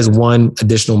 right? So that is one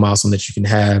additional milestone that you can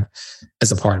have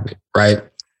as a part of it, right?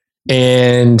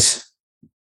 And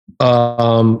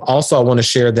also I want to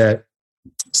share that,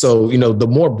 so, the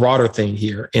more broader thing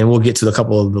here, and we'll get to a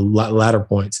couple of the latter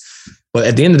points, but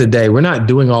at the end of the day, we're not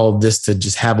doing all of this to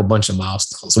just have a bunch of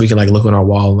milestones. So we can look on our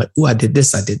wall and oh, I did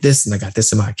this, and I got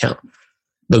this in my account.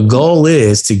 The goal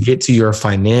is to get to your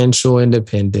financial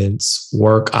independence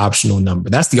work optional number.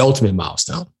 That's the ultimate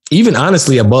milestone. Even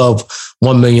honestly, above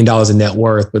 $1 million in net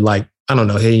worth, but I don't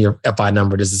know, hitting your FI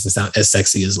number doesn't sound as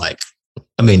sexy as $1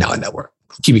 million net worth.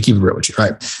 Keep it real with you,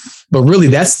 right? But really,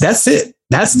 that's it.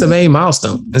 That's the main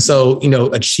milestone. And so,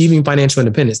 achieving financial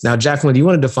independence. Now, Jacqueline, do you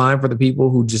want to define for the people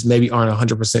who just maybe aren't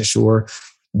 100% sure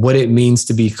what it means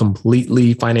to be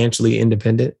completely financially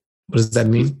independent? What does that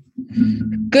mean?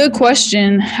 Good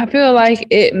question. I feel like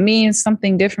it means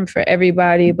something different for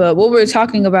everybody. But what we're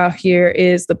talking about here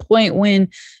is the point when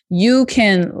you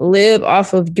can live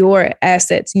off of your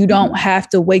assets. You don't have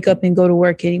to wake up and go to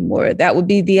work anymore. That would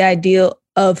be the ideal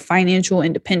of financial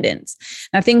independence.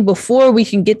 And I think before we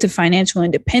can get to financial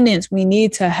independence, we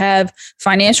need to have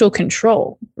financial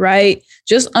control, right?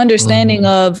 Just understanding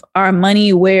of our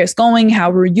money, where it's going,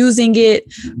 how we're using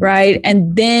it, right?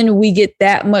 And then we get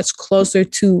that much closer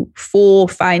to full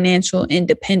financial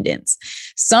independence.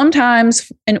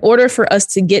 Sometimes in order for us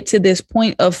to get to this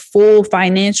point of full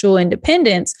financial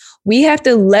independence, we have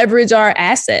to leverage our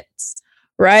assets.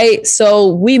 Right.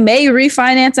 So we may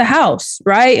refinance a house,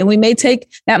 right? And we may take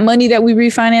that money that we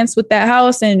refinance with that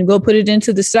house and go put it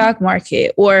into the stock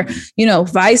market, or,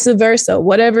 vice versa,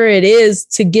 whatever it is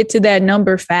to get to that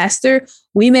number faster.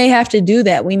 We may have to do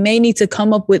that. We may need to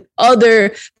come up with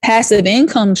other passive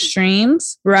income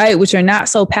streams, right? Which are not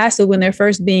so passive when they're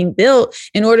first being built,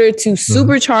 in order to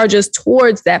supercharge us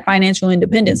towards that financial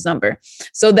independence number.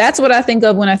 So that's what I think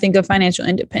of when I think of financial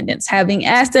independence, having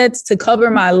assets to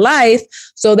cover my life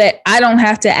so that I don't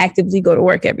have to actively go to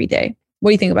work every day. What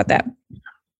do you think about that?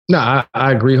 No,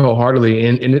 I agree wholeheartedly.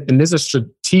 And there's a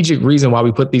strategic reason why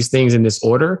we put these things in this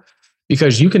order,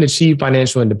 because you can achieve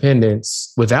financial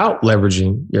independence without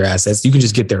leveraging your assets. You can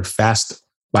just get there faster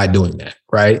by doing that,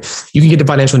 right? You can get to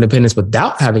financial independence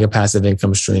without having a passive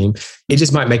income stream. It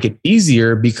just might make it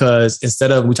easier, because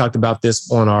instead of, we talked about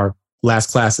this on our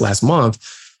last class last month,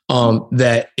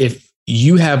 that if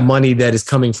you have money that is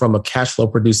coming from a cash flow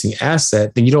producing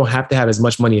asset, then you don't have to have as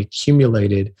much money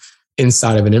accumulated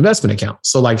inside of an investment account.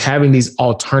 So having these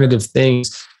alternative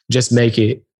things just make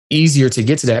it easier to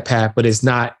get to that path, but it's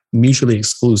not mutually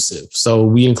exclusive. So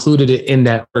we included it in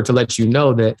that order to let you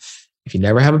know that if you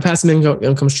never have a passive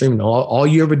income stream and all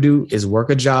you ever do is work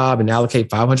a job and allocate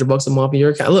 $500 a month in your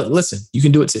account, look, listen, you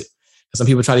can do it too. Some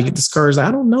people try to get discouraged.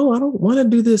 I don't know. I don't want to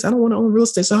do this. I don't want to own real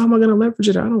estate. So how am I going to leverage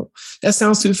it? That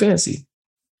sounds too fancy.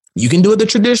 You can do it the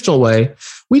traditional way.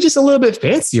 We just a little bit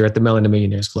fancier at the Melanin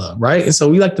Millionaires Club, right? And so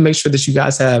we like to make sure that you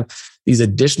guys have these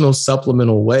additional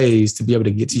supplemental ways to be able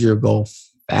to get to your goal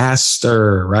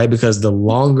faster, right? Because the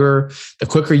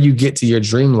quicker you get to your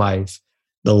dream life,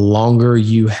 the longer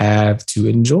you have to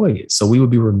enjoy it. So we would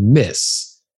be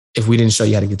remiss if we didn't show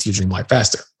you how to get to your dream life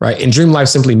faster, right? And dream life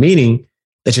simply meaning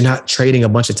that you're not trading a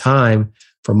bunch of time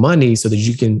for money so that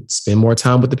you can spend more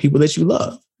time with the people that you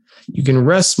love. You can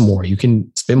rest more. You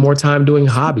can spend more time doing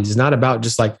hobbies. It's not about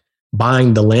just like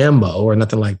buying the Lambo or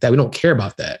nothing like that. We don't care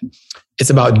about that. It's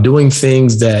about doing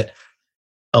things that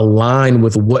align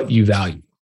with what you value.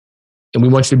 And we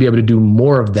want you to be able to do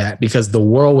more of that because the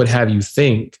world would have you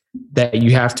think that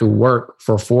you have to work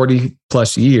for 40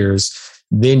 plus years.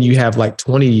 Then you have like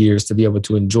 20 years to be able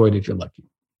to enjoy it if you're lucky.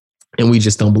 And we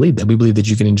just don't believe that. We believe that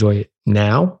you can enjoy it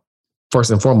now, first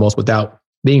and foremost, without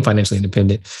being financially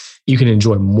independent. You can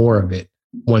enjoy more of it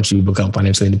once you become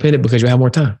financially independent because you have more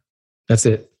time. That's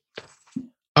it.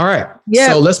 All right.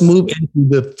 Yeah. So let's move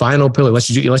into the final pillar. Unless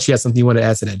you have something you want to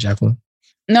add to that, Jacqueline.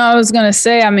 No, I was going to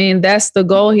say, I mean, that's the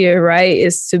goal here, right?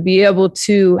 Is to be able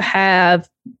to have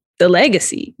the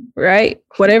legacy, right?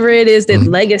 Whatever it is that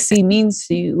legacy means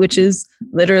to you, which is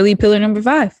literally pillar number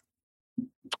 5.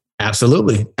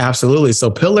 Absolutely. Absolutely.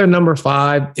 So pillar number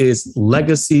 5 is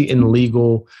legacy and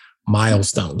legal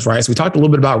milestones, right? So we talked a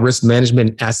little bit about risk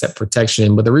management and asset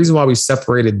protection, but the reason why we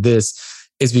separated this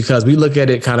is because we look at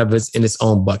it kind of as in its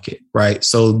own bucket, right?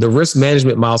 So the risk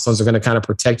management milestones are going to kind of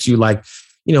protect you like,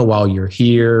 while you're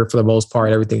here, for the most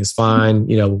part, everything is fine,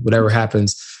 whatever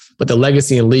happens. But the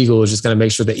legacy and legal is just going to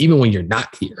make sure that even when you're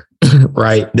not here,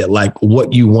 right, that like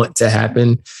what you want to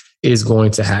happen is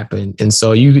going to happen. And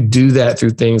so you could do that through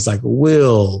things like a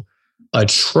will, a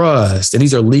trust. And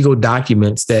these are legal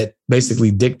documents that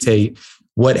basically dictate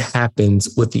what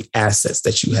happens with the assets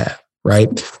that you have,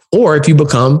 right? Or if you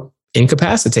become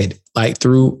incapacitated, like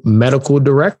through medical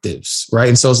directives, right?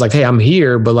 And so it's like, hey, I'm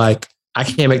here, but like, I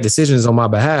can't make decisions on my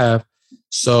behalf.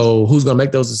 So who's going to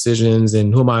make those decisions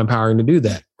and who am I empowering to do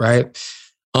that? Right.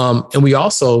 And we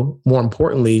also, more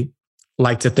importantly,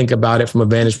 like to think about it from a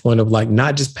vantage point of like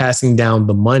not just passing down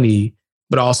the money,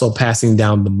 but also passing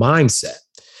down the mindset.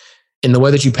 And the way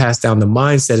that you pass down the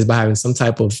mindset is by having some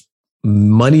type of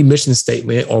money mission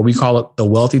statement, or we call it the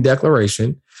Wealthy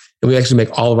Declaration. And we actually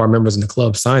make all of our members in the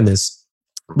club sign this.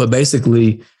 But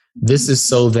basically, this is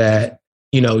so that,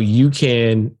 you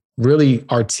can really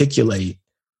articulate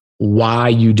why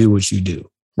you do what you do,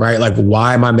 right? Like,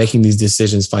 why am I making these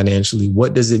decisions financially?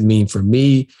 What does it mean for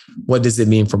me? What does it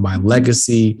mean for my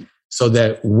legacy? So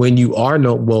that when you are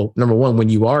number one, when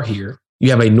you are here,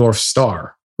 you have a North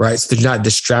Star, right? So that you're not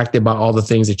distracted by all the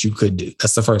things that you could do.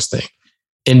 That's the first thing.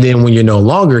 And then when you're no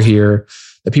longer here,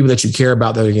 the people that you care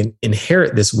about that are going to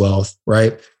inherit this wealth,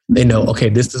 right? They know, okay,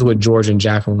 this is what George and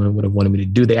Jacqueline would have wanted me to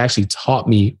do. They actually taught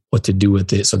me what to do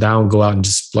with it. So that I don't go out and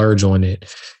just splurge on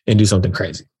it and do something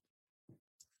crazy.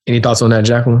 Any thoughts on that,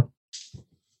 Jacqueline?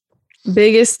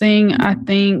 Biggest thing I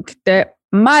think that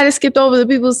might have skipped over the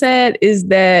people's head is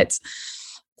that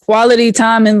quality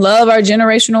time and love are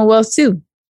generational wealth too,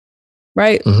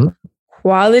 right? Mm-hmm.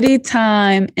 Quality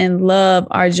time and love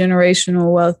are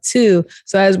generational wealth too.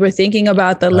 So as we're thinking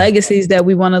about the legacies that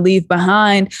we want to leave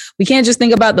behind, we can't just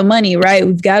think about the money, right?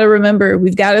 We've got to remember,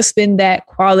 we've got to spend that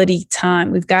quality time.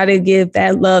 We've got to give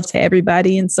that love to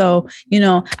everybody. And so,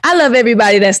 I love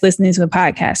everybody that's listening to a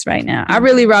podcast right now. I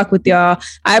really rock with y'all.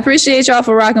 I appreciate y'all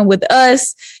for rocking with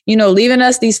us, leaving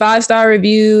us these 5-star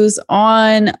reviews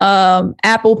on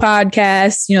Apple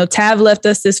Podcasts. Tav left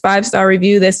us this 5-star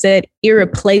review that said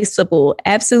irreplaceable,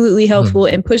 absolutely helpful,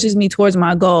 and pushes me towards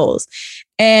my goals.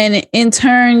 And in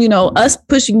turn, us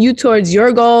pushing you towards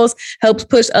your goals helps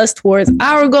push us towards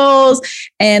our goals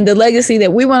and the legacy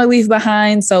that we want to leave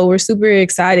behind. So we're super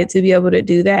excited to be able to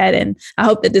do that. And I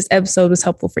hope that this episode was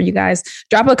helpful for you guys.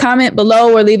 Drop a comment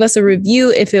below or leave us a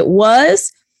review if it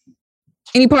was.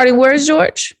 Any parting words,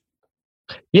 George?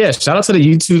 Yeah, shout out to the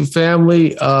YouTube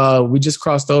family. We just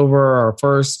crossed over our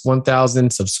first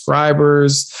 1,000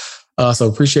 subscribers. So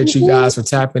appreciate you guys for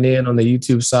tapping in on the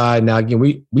YouTube side. Now, again,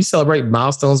 we celebrate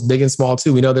milestones, big and small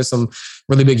too. We know there's some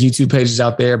really big YouTube pages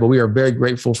out there, but we are very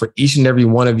grateful for each and every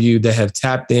one of you that have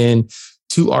tapped in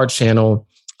to our channel.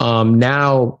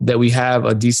 Now that we have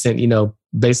a decent,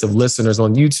 base of listeners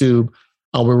on YouTube,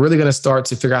 We're really going to start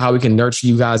to figure out how we can nurture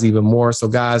you guys even more. So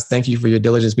guys, thank you for your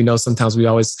diligence. We know sometimes we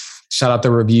always shout out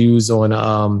the reviews on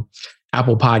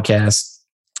Apple Podcasts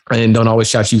and don't always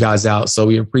shout you guys out. So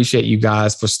we appreciate you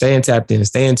guys for staying tapped in and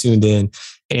staying tuned in.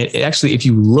 And actually, if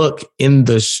you look in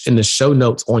the show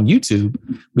notes on YouTube,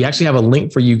 we actually have a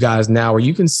link for you guys now where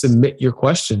you can submit your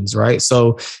questions, right?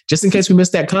 So just in case we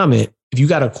missed that comment, if you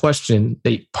got a question,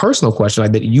 a personal question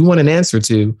like that you want an answer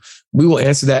to, we will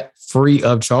answer that free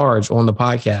of charge on the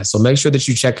podcast. So make sure that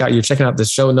you're checking out the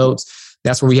show notes.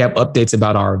 That's where we have updates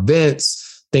about our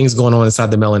events, things going on inside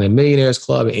the Melanin Millionaires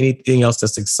Club, and anything else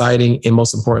that's exciting. And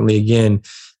most importantly, again,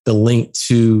 the link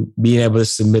to being able to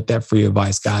submit that free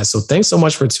advice, guys. So thanks so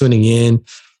much for tuning in.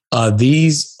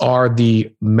 These are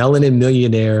the Melanin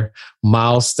Millionaire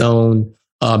milestone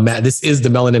map. This is the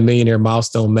Melanin Millionaire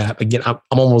milestone map. Again, I'm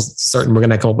almost certain we're going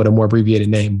to come up with a more abbreviated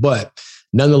name, but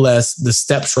nonetheless, the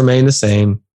steps remain the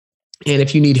same. And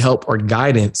if you need help or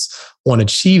guidance on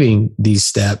achieving these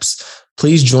steps,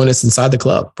 please join us inside the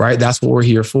club, right? That's what we're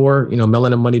here for.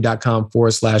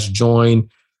 melaninmoney.com/join.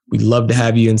 We'd love to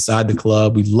have you inside the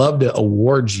club. We'd love to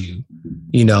award you,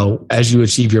 as you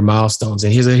achieve your milestones.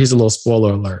 And here's a little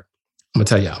spoiler alert. I'm going to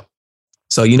tell y'all.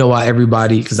 So you know why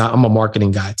everybody, because I'm a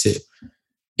marketing guy too.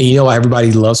 And you know why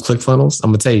everybody loves ClickFunnels? I'm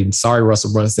going to tell you, sorry,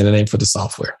 Russell Brunson, it ain't for the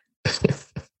software.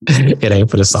 It ain't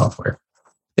for the software.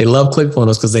 They love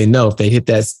ClickFunnels because they know if they hit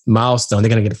that milestone, they're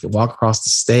going to get to walk across the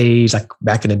stage like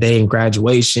back in the day in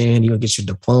graduation. You're going to get your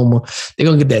diploma. They're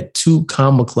going to get that 2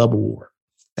 Comma Club award.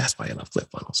 That's why I love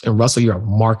ClickFunnels. And Russell, you're a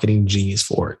marketing genius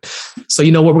for it. So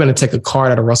you know what? We're going to take a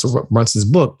card out of Russell Brunson's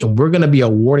book, and we're going to be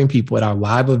awarding people at our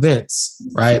live events,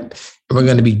 right? And we're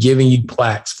going to be giving you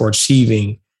plaques for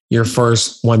achieving your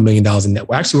first $1 million in net.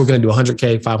 Actually, we're going to do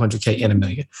 100K, 500K, and $1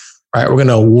 million, right? We're going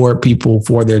to award people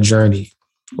for their journey,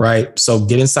 right? So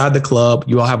get inside the club.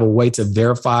 You all have a way to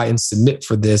verify and submit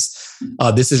for this.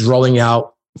 This is rolling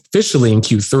out officially in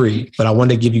Q3, but I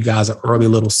wanted to give you guys an early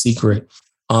little secret.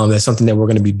 That's something that we're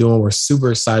going to be doing. We're super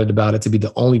excited about it to be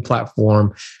the only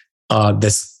platform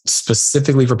that's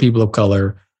specifically for people of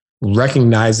color,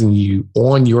 recognizing you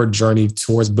on your journey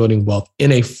towards building wealth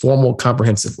in a formal,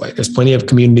 comprehensive way. There's plenty of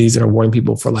communities that are awarding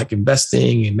people for like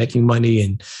investing and making money,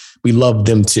 and we love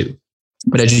them too.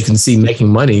 But as you can see, making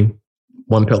money,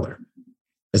 one pillar,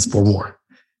 it's for more.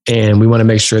 And we want to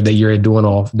make sure that you're doing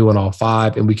all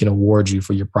 5, and we can award you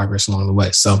for your progress along the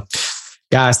way. So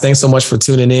guys, thanks so much for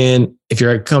tuning in. If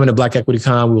you're coming to Black Equity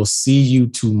Con, we will see you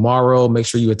tomorrow. Make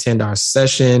sure you attend our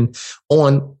session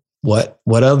on what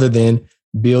other than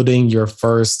building your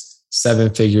first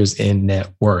 7 figures in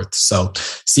net worth. So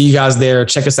see you guys there.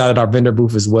 Check us out at our vendor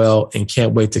booth as well. And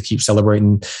can't wait to keep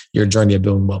celebrating your journey of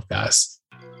building wealth, guys.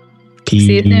 Peace.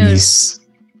 See you soon.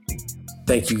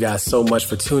 Thank you guys so much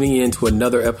for tuning in to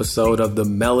another episode of the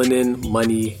Melanin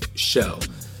Money Show.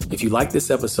 If you like this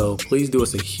episode, please do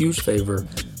us a huge favor.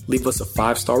 Leave us a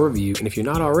 5-star review. And if you're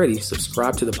not already,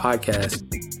 subscribe to the podcast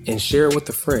and share it with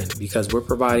a friend, because we're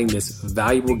providing this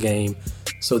valuable game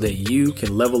so that you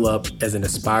can level up as an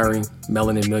aspiring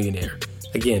melanin millionaire.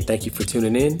 Again, thank you for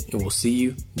tuning in, and we'll see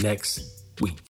you next week.